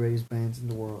 One of the greatest bands in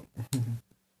the world.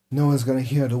 No one's gonna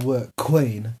hear the word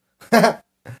Queen.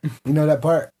 You know that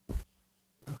part?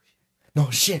 No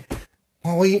shit.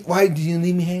 Why do you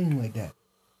leave me hanging like that?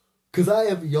 Cause I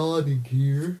am yawning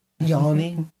here.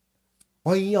 Yawning?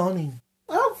 Why are you yawning?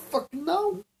 I don't fucking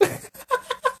know.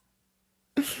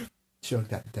 Sure,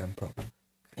 goddamn problem.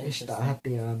 Está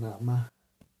hati anak mah.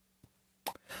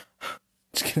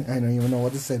 Just kidding. I don't even know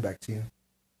what to say back to you.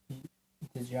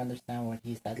 Did you understand what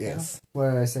he said? Yes. What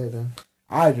did I say then?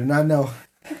 I do not know.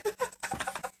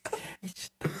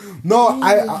 No,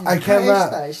 I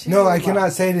cannot. No, I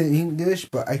cannot say it in English,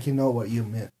 but I can know what you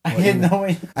meant. I didn't know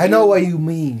it. I know what you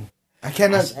mean. I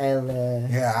cannot. Yeah.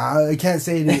 Yeah, I can't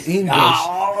say it in English.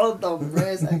 Oh, the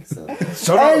British accent.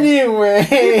 Shut up.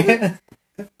 Anyway.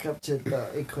 Capture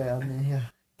equation here.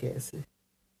 Guess it.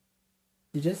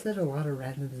 You just said a lot of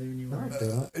random Zuni No, I words.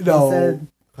 don't. You No. said,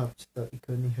 Capture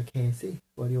equation here. KC.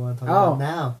 What do you want to talk Oh. about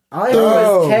now? all I know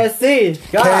Oh. is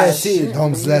KFC. Gosh. KFC.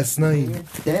 Tom's last night.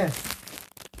 There.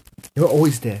 You're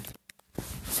always dead.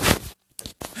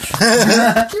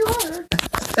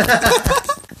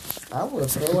 I will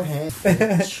throw a hand.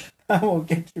 Bitch. I will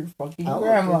get your fucking I will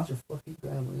grandma. get your fucking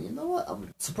grandma. You know what?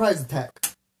 I'm surprise attack.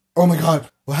 Oh my god.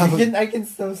 What happened? I can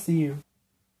still see you.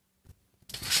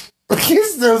 We can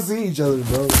still see each other,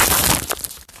 bro.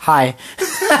 Hi.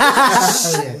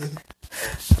 Oh, yeah.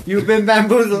 You've been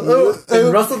bamboozled. Ooh,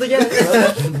 and rustled again.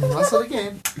 Rustle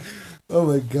again. Oh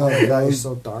my Oh god. my god, bro. you're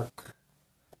so dark.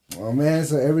 Oh man,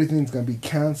 so everything's gonna be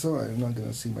canceled. I'm not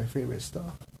gonna see my favorite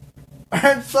stuff.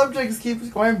 Our subjects keeps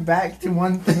going back to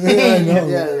one thing. Yeah, I know.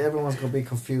 Yeah, everyone's gonna be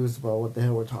confused about what the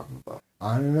hell we're talking about.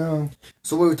 I don't know.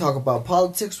 So what we talk about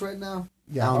politics right now?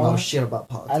 Yeah. I don't know shit about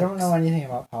politics. I don't know anything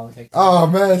about politics. Oh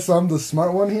man, so I'm the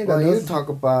smart one here. Well, That you knows- talk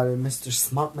about it, Mr.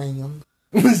 Smart Man.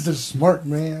 Mr. Smart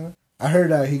Man. I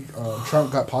heard that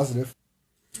Trump got positive.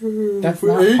 That's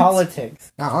not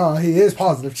politics. He is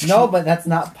positive. No, but that's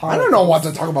not I politics. don't know what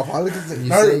to talk about politics. You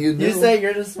say you knew. You say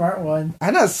you're the smart one.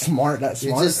 I'm not smart. That You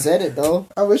smart. just said it though.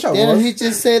 I wish I Didn't was. he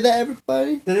just say that,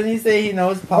 everybody? Didn't he say he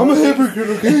knows I'm a politics?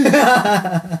 hypocrite.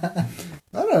 Okay.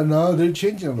 I don't know. They're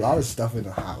changing a lot of stuff in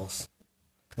the house.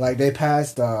 Like they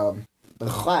passed The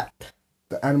what?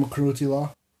 the animal cruelty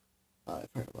law. Oh, I've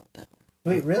heard about that.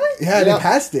 Wait, really? Yeah, Yeah. they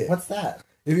passed it. What's that?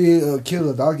 If you kill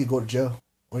a dog, you go to jail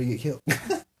or you get killed.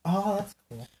 Oh, that's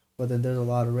cool. But then there's a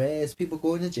lot of reds people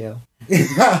going to jail.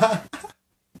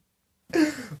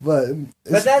 But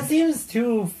that seems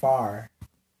too far.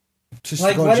 just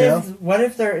Like, to go to jail. what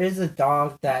if there is a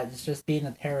dog that's just being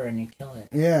a terror and you kill it?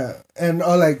 Yeah, and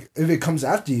like if it comes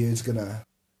after you, it's gonna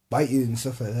bite you and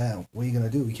stuff like that. What are you gonna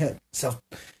do? You can't self.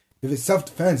 If it's self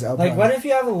defense, I'll Like, what if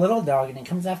you have a little dog and it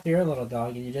comes after your little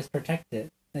dog and you just protect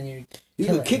it? Then you You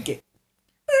kill can it. kick it.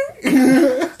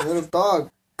 Little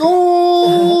dog.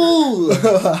 Go!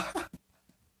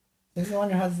 This is the one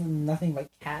who has nothing but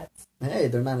cats. Hey,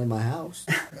 they're not in my house.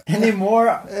 Anymore.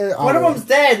 Eh, One of them's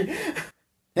dead.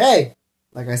 Hey,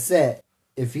 like I said,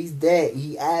 if he's dead,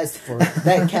 he asked for it.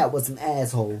 That cat was an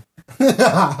asshole.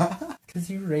 Because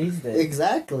you raised it.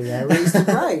 Exactly, I raised him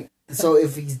right. So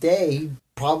if he's dead, he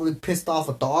probably pissed off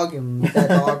a dog, and that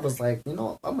dog was like, you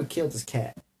know, I'm gonna kill this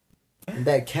cat. And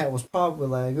that cat was probably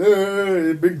like,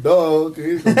 hey, big dog,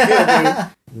 he's gonna kill me.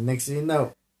 And next thing you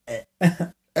know,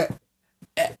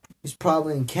 he's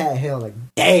probably in cat hell, like,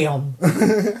 damn.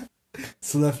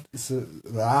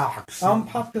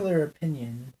 Unpopular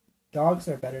opinion. Dogs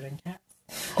are better than cats.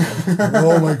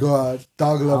 Oh my god,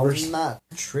 dog lovers. I'm not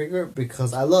triggered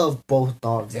because I love both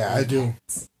dogs. Yeah, and I do.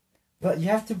 cats. But you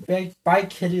have to buy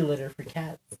kitty litter for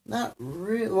cats. Not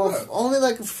really. Well, only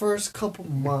like the first couple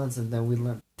months, and then we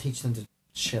teach them to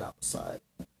shit outside.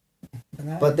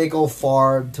 But they go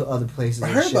far to other places. I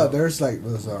and heard shit. about there's like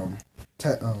those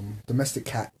domestic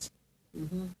cats,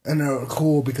 and they're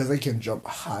cool because they can jump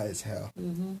high as hell.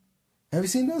 Have you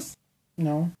seen those?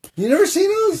 No. You never seen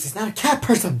those? He's not a cat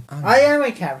person. I am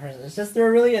a cat person. It's just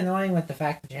they're really annoying with the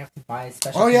fact that you have to buy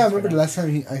special Oh yeah, I things for remember the them. last time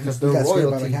he Because got they're scared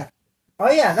about a royalty. cat. Oh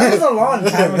yeah, that was a long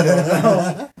time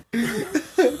ago. though.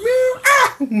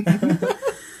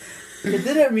 It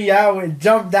didn't meow, it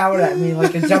jumped out at me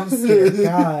like a jump scare.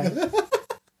 God.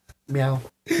 Meow.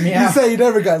 You Meow. say you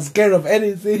never got scared of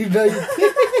anything. No, you-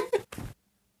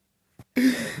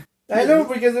 I know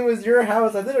because it was your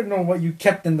house. I didn't know what you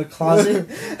kept in the closet.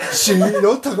 Shit,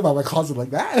 don't talk about my closet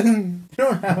like that. You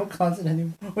don't have a closet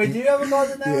anymore. Wait, do you have a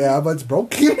closet now? Yeah, but it's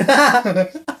broken. He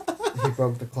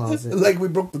broke the closet. Like we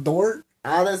broke the door.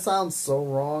 That sounds so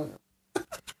wrong.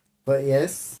 But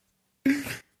yes.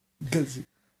 Because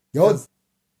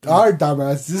our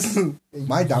dumbasses,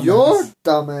 my dumbass. Your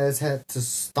dumbass had to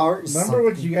start Remember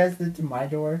what you guys did to my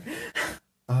door?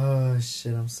 Oh,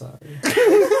 shit, I'm sorry.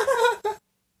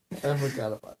 I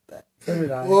forgot about that. So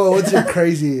did I. Well, what's your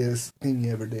craziest thing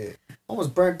you ever did? I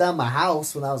almost burnt down my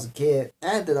house when I was a kid.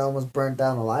 And then I almost burnt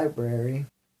down a library.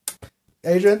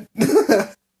 Adrian?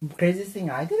 Craziest thing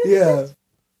I did? Yeah.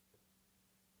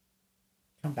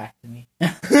 Come back to me.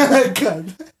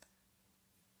 God.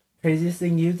 Craziest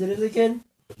thing you did as a kid?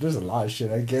 There's a lot of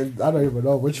shit I don't even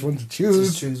know which one to Just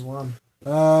choose. choose one.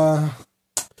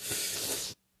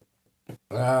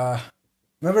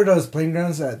 Remember those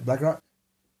playgrounds at Black Rock?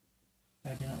 I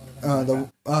do not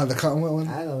remember The Cottonwood one.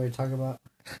 I know what you're talking about.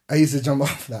 I used to jump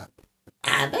off that.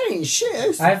 That ain't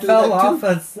shit. I fell off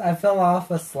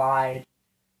a slide.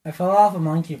 I fell off a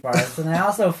monkey bars, and I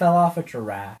also fell off a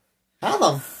giraffe. How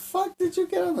the fuck did you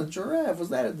get on the giraffe? Was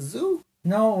that at the zoo?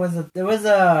 No, it was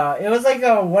like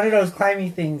one of those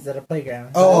climbing things at a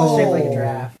playground. So Oh. it was shaped like a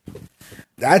giraffe.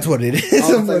 That's what it is. I was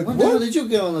I'm like, like, when the hell what? did you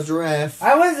get on the giraffe?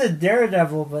 I was a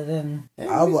daredevil, but then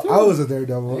I was a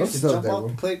daredevil. I I'm used to still a jump off daredevil.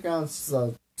 the playground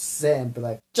set and be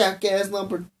like, jackass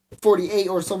number 48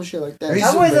 or some shit like that. Are you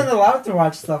I so wasn't big? allowed to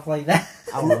watch stuff like that.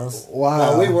 I was. Wow.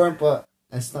 Well, we weren't, but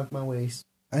I stuck my waist.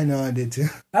 I know I did too.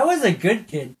 I was a good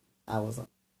kid. I wasn't.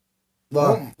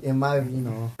 Well, Oh. in my,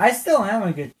 I still am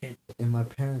a good kid. in my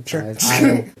parents' Sure. eyes,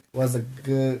 I was a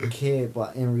good kid,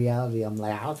 but in reality, I'm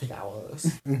like, I don't think I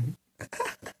was.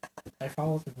 I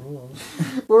followed the rules.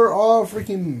 We're all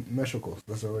freaking Mexicals.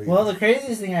 That's what we Well, the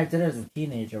craziest thing I did as a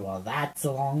teenager, well, that's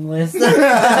a long list.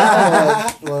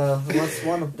 Well, what's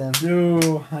one of them?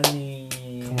 No, honey.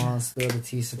 Come on, spill the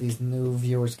tea so these new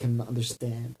viewers can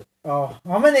understand. Oh,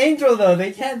 I'm an angel though.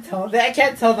 I can't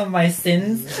tell them my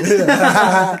sins.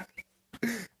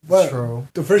 But True.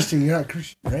 the first thing, you're not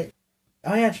Christian, right?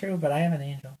 Oh yeah, true, but I am an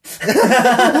angel.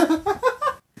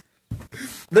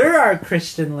 There are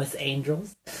Christianless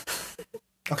angels.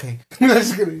 Okay.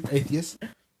 That's good. Atheist.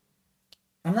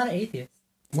 I'm not an atheist.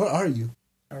 What are you?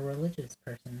 A religious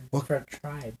person What? for a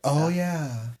tribe. Oh,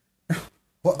 yeah.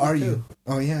 What are you?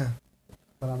 Oh, yeah.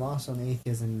 But I'm also an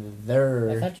atheist in I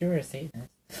there. thought you were a Satanist.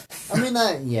 I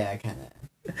mean, yeah, kind of.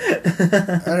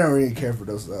 I don't really care for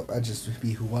those stuff. I just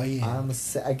be who I am.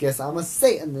 I guess I'm a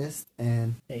Satanist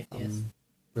and Atheist.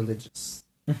 religious.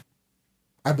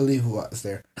 I believe what's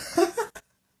there.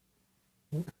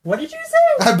 What did you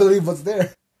say? I believe what's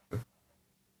there.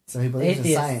 So he believes in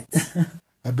Atheist. science.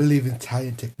 I believe in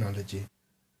science technology.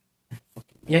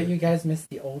 Yet you guys miss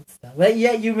the old stuff.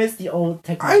 Yet you miss the old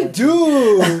technology. I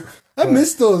do. I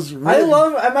miss those. Am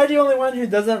I the only one who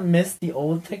doesn't miss the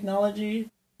old technology?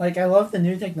 Like, I love the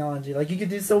new technology. Like, you could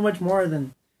do so much more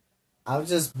than... I'll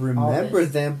just remember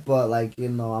this. them, but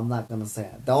I'm not gonna say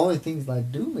it. The only things I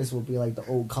do miss will be like the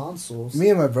old consoles. Me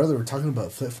and my brother were talking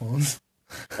about flip phones.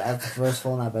 That's the first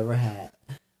phone I've ever had.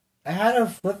 I had a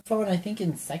flip phone, I think,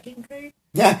 in 2nd grade.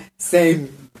 Yeah,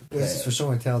 same. This is for show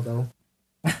and tell, though.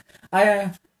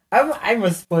 I'm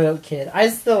a spoiled kid. I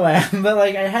still am, but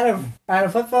like I had a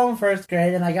flip phone in 1st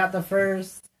grade, and I got the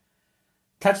first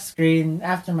touchscreen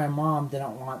after my mom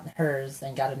didn't want hers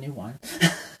and got a new one.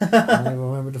 I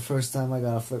remember the first time I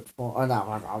got a flip phone.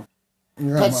 Oh,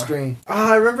 no, touch screen.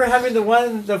 Oh, I remember having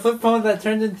the flip phone that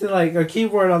turned into like a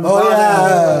keyboard on the Oh,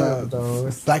 bottom. yeah.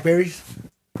 Those. Blackberries?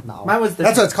 No. Mine was different.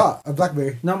 That's what it's called. A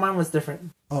Blackberry. No, mine was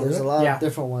different. Oh, There's a really? lot Yeah. of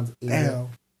different ones. Damn.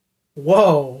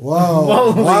 Whoa. Whoa.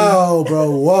 Whoa. Whoa,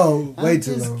 bro. Whoa. I'm Way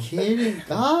too just low. kidding.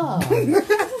 God.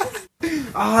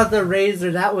 Ah, the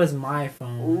Razor. That was my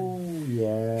phone. Ooh,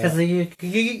 yeah. Because you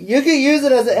could use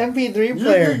it as an MP3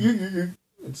 player.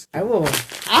 I will.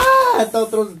 I thought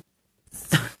those.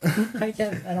 I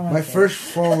can't. I don't want My to say first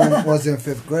phone was in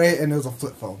 5th grade, and it was a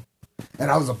flip phone. And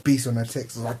I was a beast on that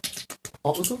text. I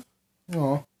was like,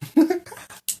 oh.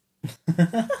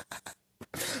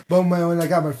 But when I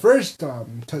got my first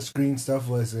touchscreen stuff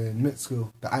was in mid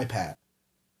school, the iPad.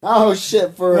 Oh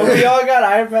shit! For Well, we all got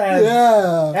iPads.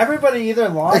 Yeah. Everybody either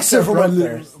lost Except or for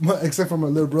broke except for my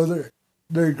little brother.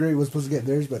 Third grade was supposed to get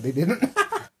theirs, but they didn't.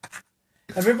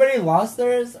 Everybody lost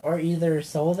theirs, or either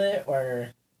sold it, or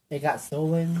it got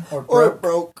stolen, or or broke. it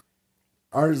broke.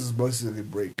 Ours is mostly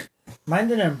break. Mine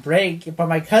didn't break, but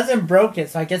my cousin broke it,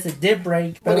 so I guess it did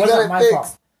break, but But it he got wasn't it my fixed.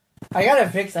 fault. I got it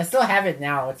fixed. I still have it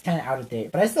now. It's kind of out of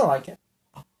date, but I still like it.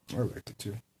 I liked it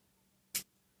too.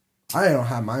 I don't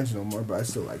have mine no more, but I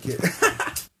still like it.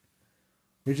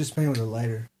 You're just playing with a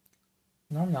lighter.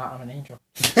 No, I'm not. I'm an angel.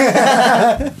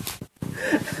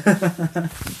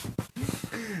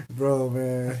 Bro, I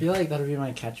man. feel like that'll be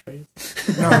my catchphrase.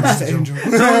 No, I'm just an angel. No,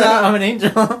 I'm not. I'm an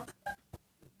angel.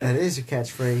 That is your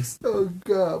catchphrase. Oh,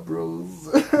 God, bros.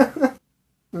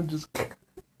 I'm just...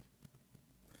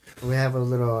 We have a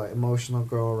little emotional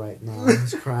girl right now.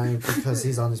 He's crying because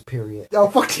he's on his period. Oh,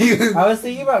 fuck you. I was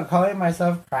thinking about calling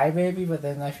myself Crybaby, but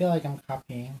then I feel like I'm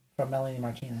copying from Melanie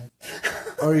Martinez.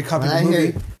 Or you copy the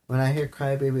movie. When I hear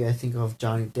Crybaby, I think of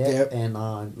Johnny Depp Yep.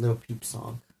 and Lil Peep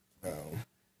song. Oh.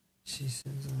 She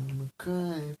says, I'm a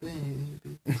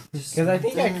crybaby. Because I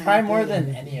think I cry more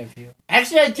than any of you.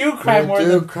 Actually, I do cry more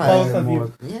than both of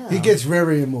you. Yeah. He gets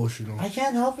very emotional. I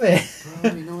can't help it.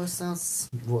 Bro, you know what sounds...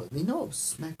 You know what's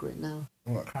smack right now?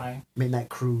 What? Crying. Midnight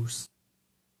Cruise.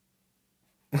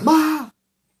 Ma!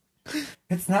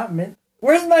 It's not mint.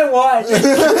 Where's my watch?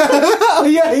 Oh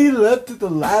yeah, he left it the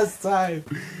last time.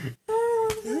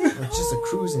 It's just a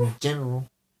cruise in general.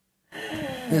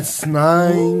 It's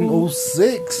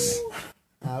 9:06.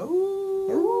 Ow.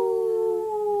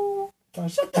 Oh,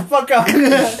 shut the fuck up.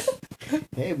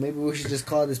 Hey, maybe we should just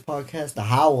call this podcast The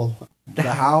Howl. The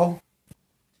how?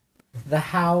 The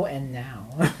how and now.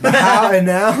 The how and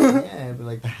now? Yeah, but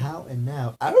like The How and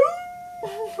Now. Ow.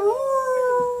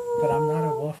 But I'm not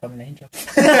a wolf, I'm an angel.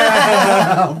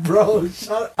 Bro,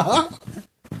 shut up.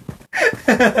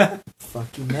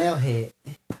 Fucking nailhead.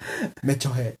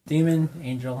 Mitchell head. Demon,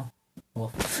 angel,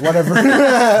 wolf. Whatever.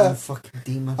 You fucking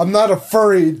demon. I'm not a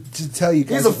furry to tell you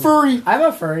guys. He's a furry. I'm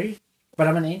a furry, but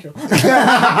I'm an angel.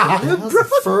 How's a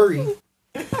furry?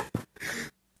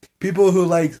 People who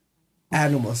like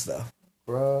animal stuff.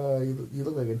 Bro, you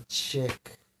look like a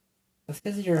chick. That's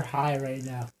because you're high right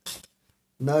now.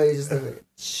 No, you just look like a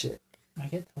chick. I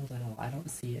get told that I don't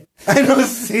see it. I don't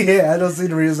see it. I don't see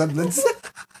the resemblance.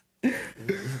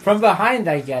 From behind,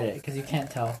 I get it, because you can't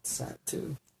tell. Sad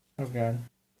too. Oh, God.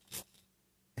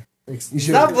 You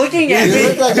Stop looking at You me!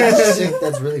 look like a chick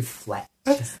that's really flat.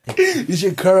 You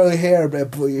should curl your hair,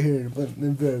 but pull your hair. But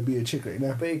then better be a chick right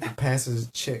now. But you could pass as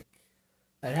a chick.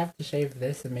 I'd have to shave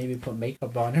this and maybe put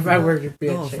makeup on if I were to be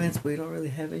No a chick. offense, but you don't really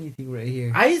have anything right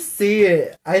here. I see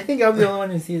it. I think I'm the only one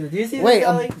who sees it. Do you see Wait, this,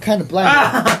 I'm Kelly? kind of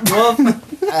blind. Well,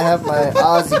 I have my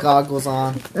Aussie goggles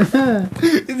on.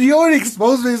 You already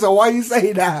exposed me, so why you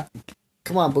say that?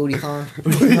 Come on, booty con.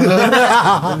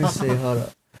 Let me see. Hold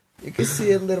up. You can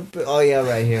see a little bit. Oh yeah,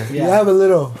 right here. You have a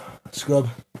little scrub.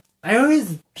 I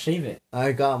always shave it.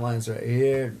 I got mine's right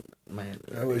here. Man,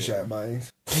 I wish I had mine.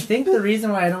 I think the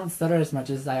reason why I don't stutter as much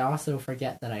is I also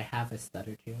forget that I have a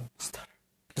stutter too.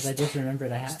 Because I just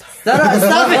remembered I have. Stutter!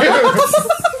 Stop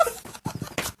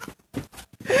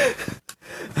it!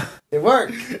 it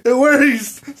worked. It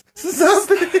works. Stop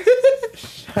it.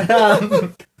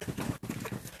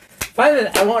 Fine,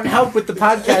 I won't help with the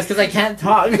podcast because I can't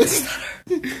talk. He's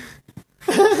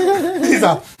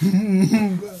a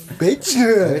bitch.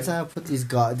 Every time I put these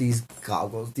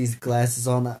goggles, these glasses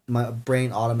on, my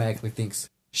brain automatically thinks,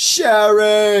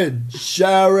 Sharon!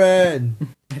 Sharon!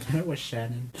 I thought it was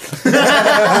Shannon. Who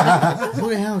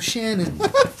the hell is Shannon?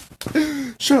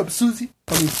 Shut up, Susie.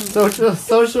 I mean, Susie.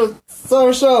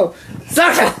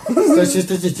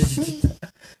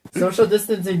 Social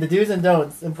distancing, the do's and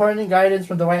don'ts. Important guidance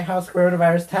from the White House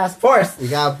Coronavirus Task Force. You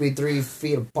gotta be 3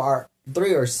 feet apart.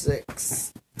 3 or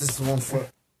 6. This is 1 foot.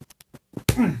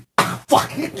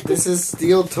 Fuck! This is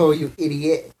steel toe, you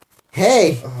idiot.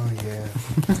 Hey! Oh, yeah.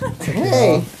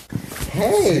 Hey!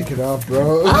 Hey! Take it off,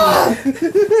 bro.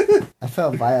 I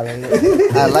felt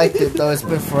violated. I liked it though, it's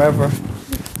been forever.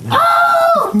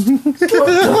 Oh!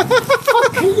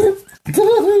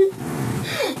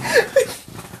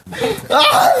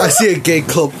 I see a gay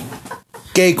club.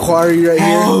 Gay quarry right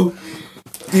here.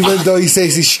 Even though he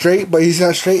says he's straight, but he's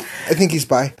not straight. I think he's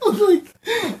bi.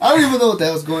 I don't even know what the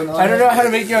hell's going on. I don't know how to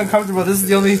make you uncomfortable. This is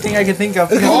the only thing I can think of.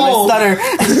 Because of my stutter.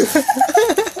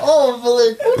 Oh,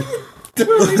 but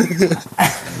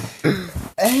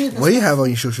What do you have on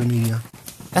your social media?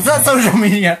 That's not social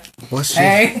media. What's shit?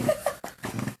 Hey.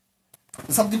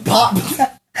 something popped.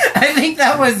 I think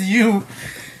that was you.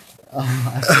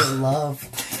 Oh, I feel love.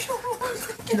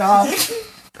 Get off.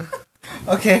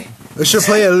 Okay. We should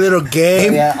play a little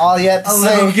game. Yeah, all you have to A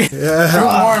little say. bit Yeah.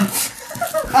 warm.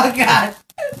 Oh, God.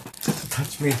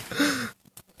 Touch me.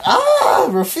 Ah,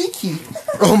 Rafiki.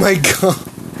 Oh my god.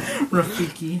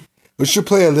 Rafiki. We should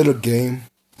play a little game.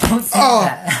 Don't say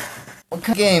that. What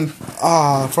kind of game?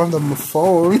 From the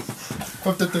phone.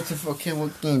 Okay,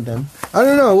 what game then? I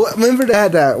don't know. Remember they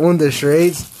had that one of the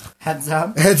charades? Heads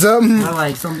up. Heads up. I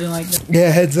like something like that. Yeah,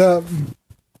 heads up.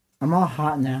 I'm all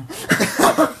hot now.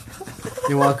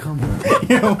 You're welcome.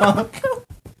 You're welcome.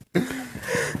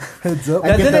 Heads up.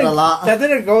 I get that a lot. That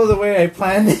didn't go the way I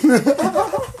planned.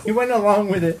 You went along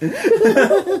with it.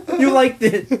 You liked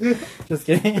it. Just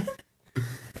kidding.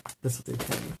 That's what they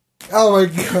tell me. Oh my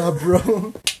god,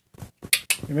 bro.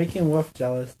 You're making Wolf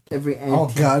jealous. Every auntie. Oh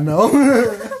god, no.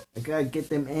 I gotta get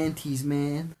them aunties,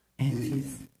 man.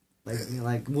 Aunties.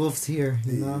 Like Wolf's here,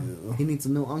 you know? Ew. He needs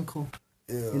a new uncle.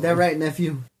 Ew. Is that right,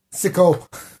 nephew? Sicko.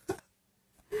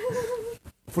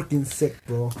 Freaking sick,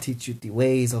 bro. Teach you the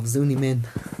ways of Zuniman.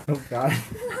 Oh, God.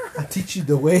 I teach you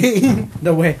the way.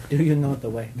 The way. Do you know the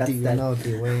way? That's Do you that. know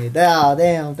the way? Oh,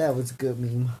 damn, that was a good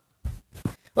meme.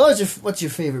 What's your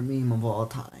favorite meme of all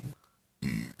time?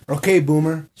 Okay,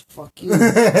 boomer. Fuck you.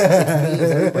 Memes.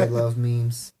 Everybody loves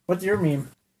memes. What's your meme?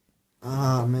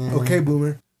 Ah, man. Okay,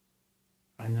 boomer.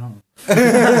 I know.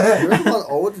 You're a lot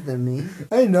older than me.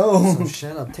 I know. So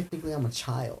shut up. Technically, I'm a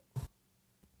child.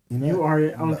 You are.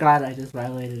 Oh God! I just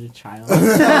violated a child.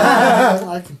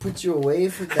 I can put you away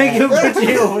for I can that. put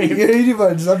you away. You're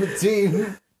 81,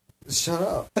 17. Shut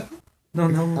up. No.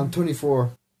 I'm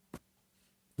 24.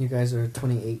 You guys are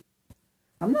 28.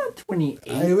 I'm not 28.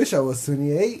 I wish I was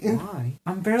 28. Why?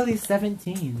 I'm barely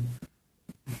 17.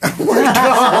 Does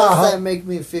that make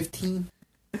me 15?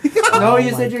 No, Oh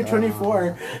you my said you're God.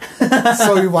 24.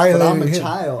 So you But I'm violated a him.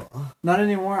 child. Not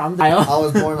anymore. I'm the I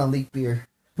child. was born on leap year.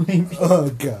 Oh,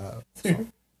 God.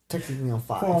 Technically, I'm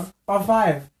 5. Cool. Oh,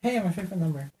 5. Hey, my favorite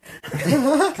number.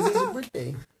 Because it's your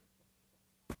birthday.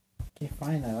 Okay,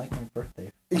 fine. I like my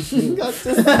birthday. You got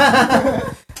this.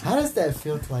 How does that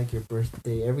feel to like your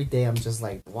birthday? Every day I'm just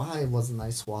like, why wasn't I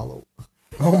swallowed?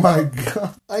 Oh, my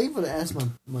God. I even asked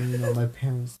my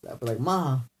parents that, but like,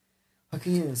 Ma, how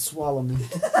can you didn't swallow me?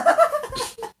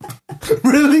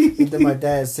 Really? And then my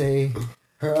dad say,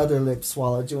 her other lip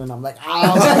swallowed you, and I'm like,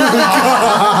 ow.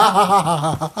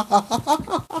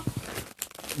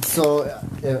 So,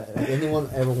 if anyone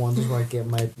ever wonders where I get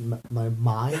my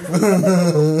mind,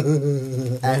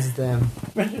 ask them.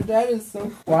 But your dad is so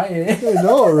quiet. I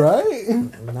know, right?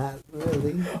 Not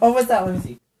really. Oh, what's that? Let me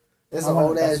see. It's I an want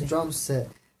old to ass touch it. drum set.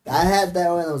 I had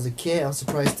that when I was a kid. I'm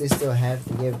surprised they still have it.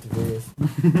 They gave it to this.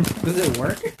 Does it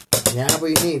work? Yeah, but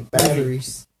you need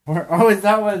batteries. Or is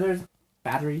that why there's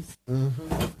batteries?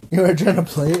 Mm-hmm. You were trying to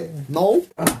play it? No,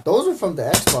 those are from the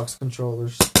Xbox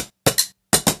controllers.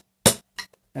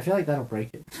 I feel like that'll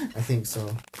break it. I think so.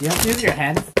 You have to use your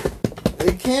hands.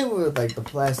 It came with like the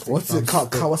plastic. What's it from called?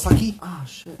 stick. Kawasaki? Oh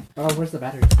shit! Oh, where's the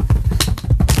battery?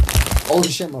 Oh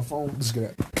shit! My phone. Let's get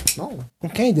it. No.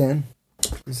 Okay, then.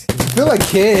 I feel like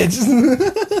kids.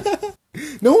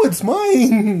 No, it's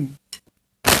mine.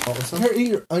 Oh, it's, Here, eat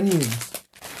your onions.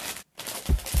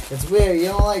 it's weird. You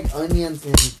don't like onions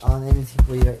on anything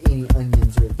where you're eating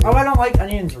onions right there. Oh, I don't like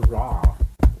onions raw.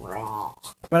 Raw.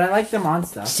 But I like them on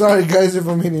stuff. Sorry, guys, if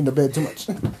I'm hitting the bed too much.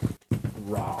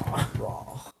 Raw.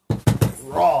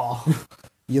 Raw.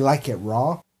 You like it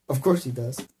raw? Of course he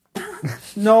does.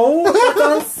 No,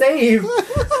 that's unsafe.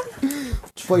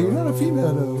 But you're not a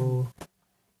female, though.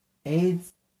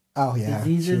 AIDS, Oh, yeah.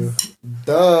 diseases. True.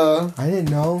 Duh. I didn't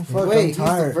know. Fuck, Wait, I'm he's the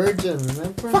tired. virgin.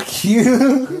 Remember? Fuck He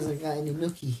you. hasn't got any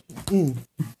milky. Mm.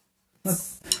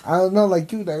 I don't know,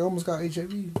 like you, I almost got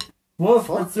HIV. Wolf,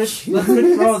 Fuck let's switch you.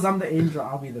 roles. I'm the angel.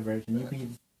 I'll be the virgin. You be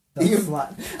the You-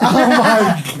 slut. Oh my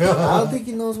I don't god. think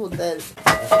he knows what that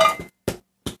Uh,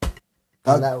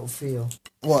 how that would feel.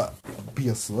 What? Be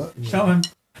a slut? Show him.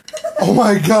 Oh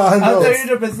my god, I'll no. tell you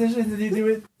the position. Did you do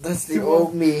it? That's the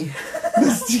old me.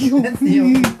 Steal That's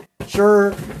me. the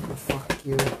Sure. Fuck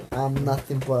you. I'm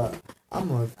nothing but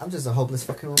I'm just a hopeless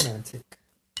fucking romantic.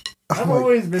 I've my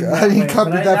always been God, that he way,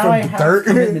 copied but that now from I have dirt.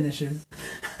 commitment issues.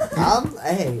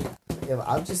 Hey,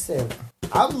 I'm just saying,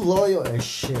 I'm loyal as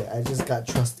shit. I just got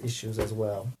trust issues as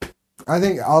well. I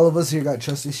think all of us here got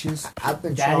trust issues. I've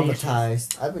been Daddy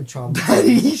traumatized. I've been traumatized.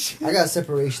 Daddy issues. I got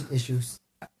separation issues.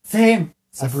 Same.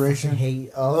 Separation. I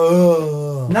hate.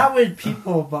 Oh. Not with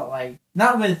people, but like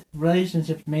not with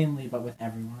relationships mainly, but with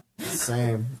everyone.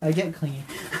 Same. I get clingy.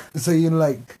 So you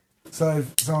like, so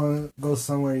if someone goes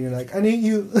somewhere, you're like, I need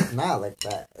you. Not like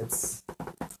that. It's.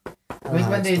 I don't know Like how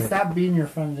when to they explain stop being your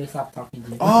friend, they stop talking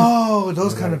to you. Oh,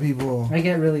 those kind of people. I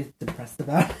get really depressed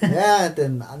about it. it. Yeah.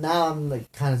 Then now I'm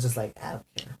like kind of just like I don't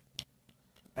care.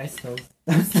 I'm still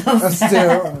That's sad.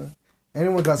 still.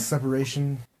 Anyone got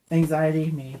separation? Anxiety,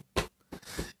 me.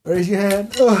 Raise your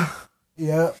hand. Ugh.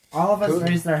 Yeah. All of us Who-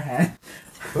 raised our hand.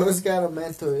 Who's got a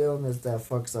mental illness that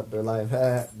fucks up their life?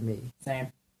 Me. Same.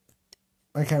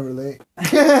 I can't relate.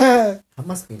 That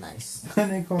must be nice.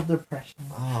 They call depression.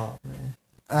 Oh man.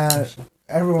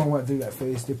 Everyone went through that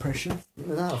phase, depression.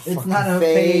 It's not a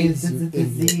phase, it's a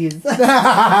disease.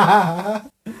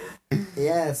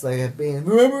 Yeah, it's like being.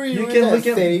 Remember you You were can in look that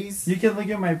at- phase? You can look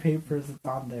at my papers, it's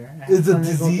on there. I have It's a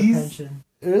clinical disease? depression.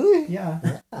 Really? Yeah.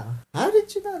 Yeah. How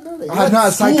did you not know that? You I'm went not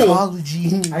to school.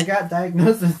 psychology. I got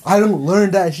diagnosed with I don't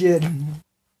learn that shit.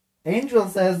 Angel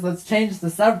says let's change the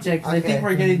subject. I Okay. think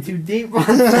we're getting too deep.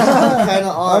 Kind of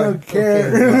I don't care.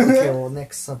 Okay, well,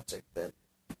 next subject then.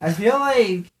 I feel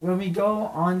like when we go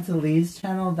on to Lee's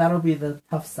channel, that'll be the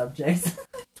tough subject.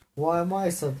 Why my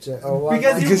subject? Or why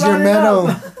Because my... you Because brought you're it metal.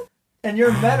 up. And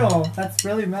you're metal. That's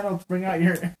really metal to bring out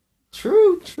your.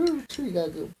 True. You got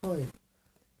a good point.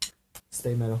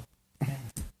 Stay metal. I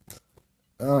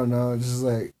don't know. It's just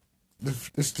like,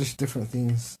 it's just different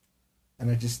things.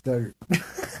 And I just start.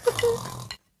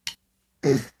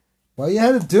 Why you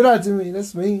had to do that to me?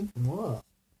 That's me. What?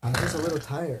 I'm just a little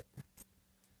tired.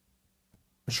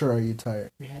 Sure, are you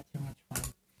tired? We had too much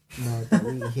fun. No, the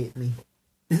weed hit me.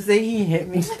 Say he hit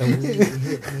me. The weed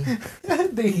hit me.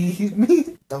 They hit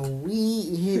me. The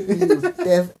weed hit me, you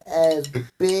deaf ass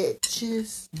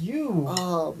bitches. You.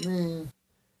 Oh man.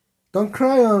 Don't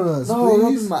cry on us, No,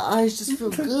 rubbing please. my eyes just feel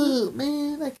good,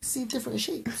 man. I can see different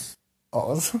shapes.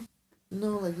 Awesome.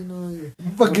 No, like you're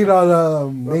Fucking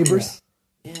all neighbors.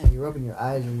 yeah, you're rubbing your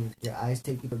eyes and your eyes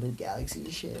take you to the galaxy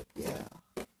and shit. Yeah.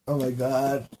 Oh my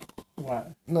god.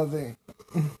 What? Nothing.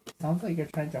 Sounds like you're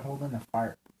trying to hold in a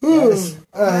fart. Yes.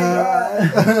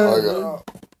 Oh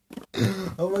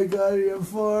Oh my god, you're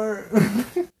far.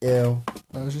 Ew.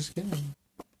 I was just kidding.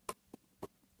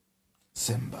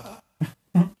 Simba.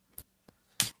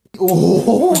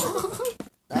 Oh.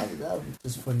 That was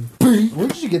just funny. Where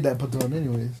did you get that put on,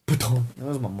 anyways? It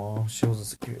was my mom. She was a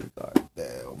security guard.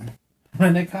 Damn.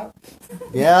 When the cop.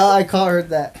 Yeah, I called her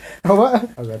that. Oh, what?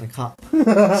 I ran a cop.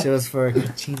 She was for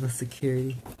China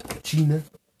security. Gina.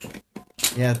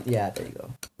 Yeah, there you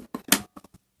go.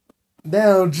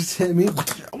 Damn, just hit me.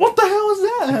 What the hell is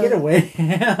that? Get away.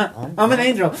 I'm an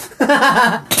angel.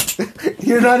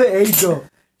 You're not an angel.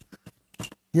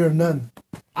 You're a nun.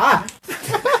 Ah!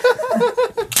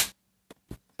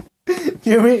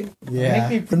 Hear me? Yeah.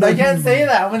 Make me, I can't say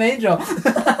that. I'm an angel.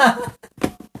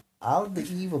 I'm the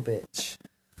evil bitch.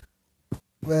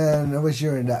 Man, I wish you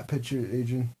were in that picture,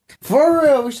 Adrian. For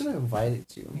real, we should have invited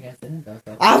you. You guys didn't go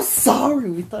so. I'm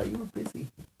sorry, we thought you were busy.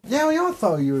 Yeah, we all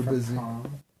thought you were busy.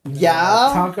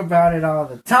 Yeah? Talk about it all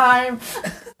the time.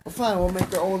 Well, fine, we'll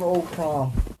make our own old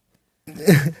prom.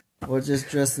 We'll just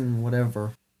dress in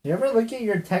whatever. You ever look at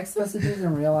your text messages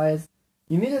and realize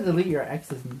you need to delete your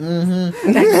ex's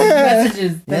Mm-hmm. text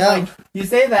messages? Then, Yeah. like, you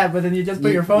say that, but then you just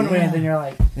put your phone away and then you're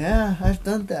like, Yeah, I've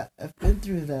done that. I've been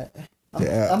through that.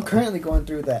 I'm currently going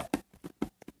through that.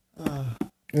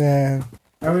 Yeah,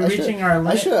 are we I reaching should- our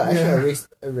limit? I should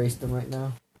erase them right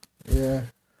now. yeah.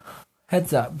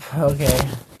 Heads up. Okay.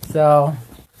 So,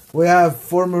 We have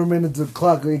 4 more minutes of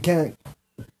clock. We can't.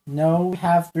 no, we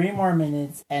have 3 more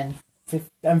minutes and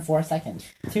 4 seconds.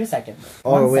 2 seconds.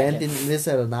 Oh, 1 we're second. ending this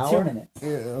at an 2 hour? minutes.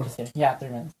 Yeah. Just kidding. Yeah, 3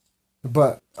 minutes.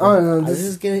 But I don't know. This This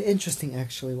is getting interesting,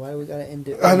 actually. Why do we gotta end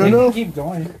it? I don't We know. can keep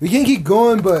going. We can keep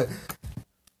going, but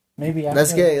Maybe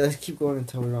after. Let's keep going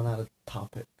until we run out of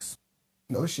topics.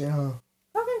 no shit, huh?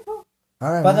 Okay, cool.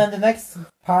 All right. But man. then the next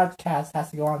podcast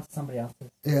has to go on to somebody else's.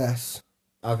 Yes.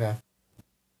 Okay.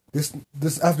 This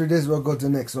after this we'll go to the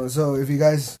next one. So if you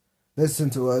guys listen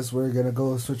to us, we're gonna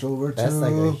go switch over That's to.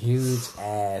 like a huge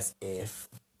ass if.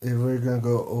 We're gonna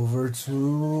go over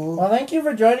to. Well, thank you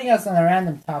for joining us on the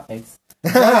random topics.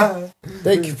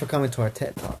 Thank you for coming to our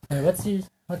TED Talk, Hey, what's your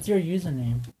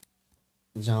username?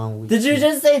 John. Did you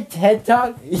just say TED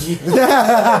Talk? Thank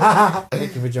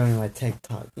you for joining my TED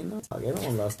Talk. You know,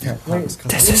 everyone loves TED Talks.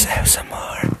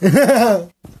 ASMR.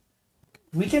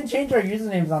 We can change our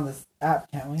usernames on this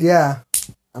app, can't we? Yeah,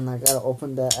 And I gotta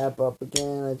open that app up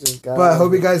again. I just got. but I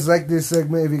hope you guys like this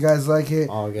segment. If you guys like it,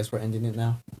 Oh, I guess we're ending it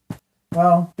now.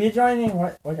 Well, be joining.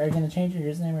 What are you gonna change your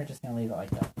username, or just gonna leave it like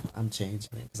that? I'm changing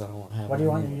it because I don't have. What do you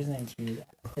want name. your username to be?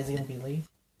 Is it gonna be Lee?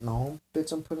 No,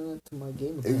 bitch, I'm putting it to my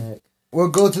game tag. we'll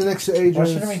go to the next Or Adrian.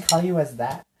 shouldn't we call you as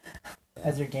that?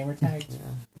 As your gamer tag? Yeah.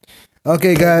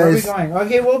 Okay, Where are we guys, going?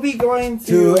 Okay, we'll be going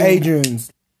to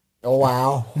Adrian's Oh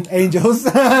wow. Angels.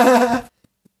 Alright,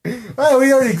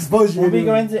 we already exposed you. We'll be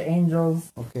going to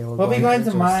Angels. Okay, We'll be going to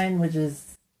Angels. mine, which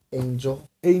is Angel.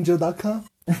 Angel.com.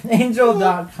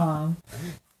 angel.com.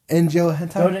 Angel Go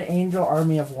hentai. to Angel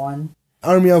Army of One.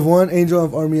 Army of One. Angel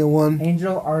of Army of One.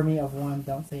 Angel Army of One.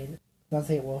 Don't say it. Don't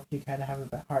say it, Wolf. You kind of have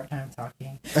a hard time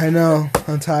talking. I know.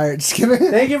 I'm tired. Just kidding.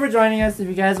 Thank you for joining us. If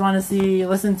you guys want to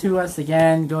listen to us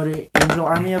again, go to Angel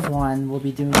Army of One. We'll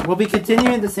be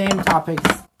continuing the same topics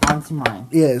onto mine.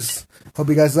 Yes. Hope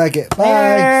you guys like it. Bye.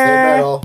 Later. Say metal.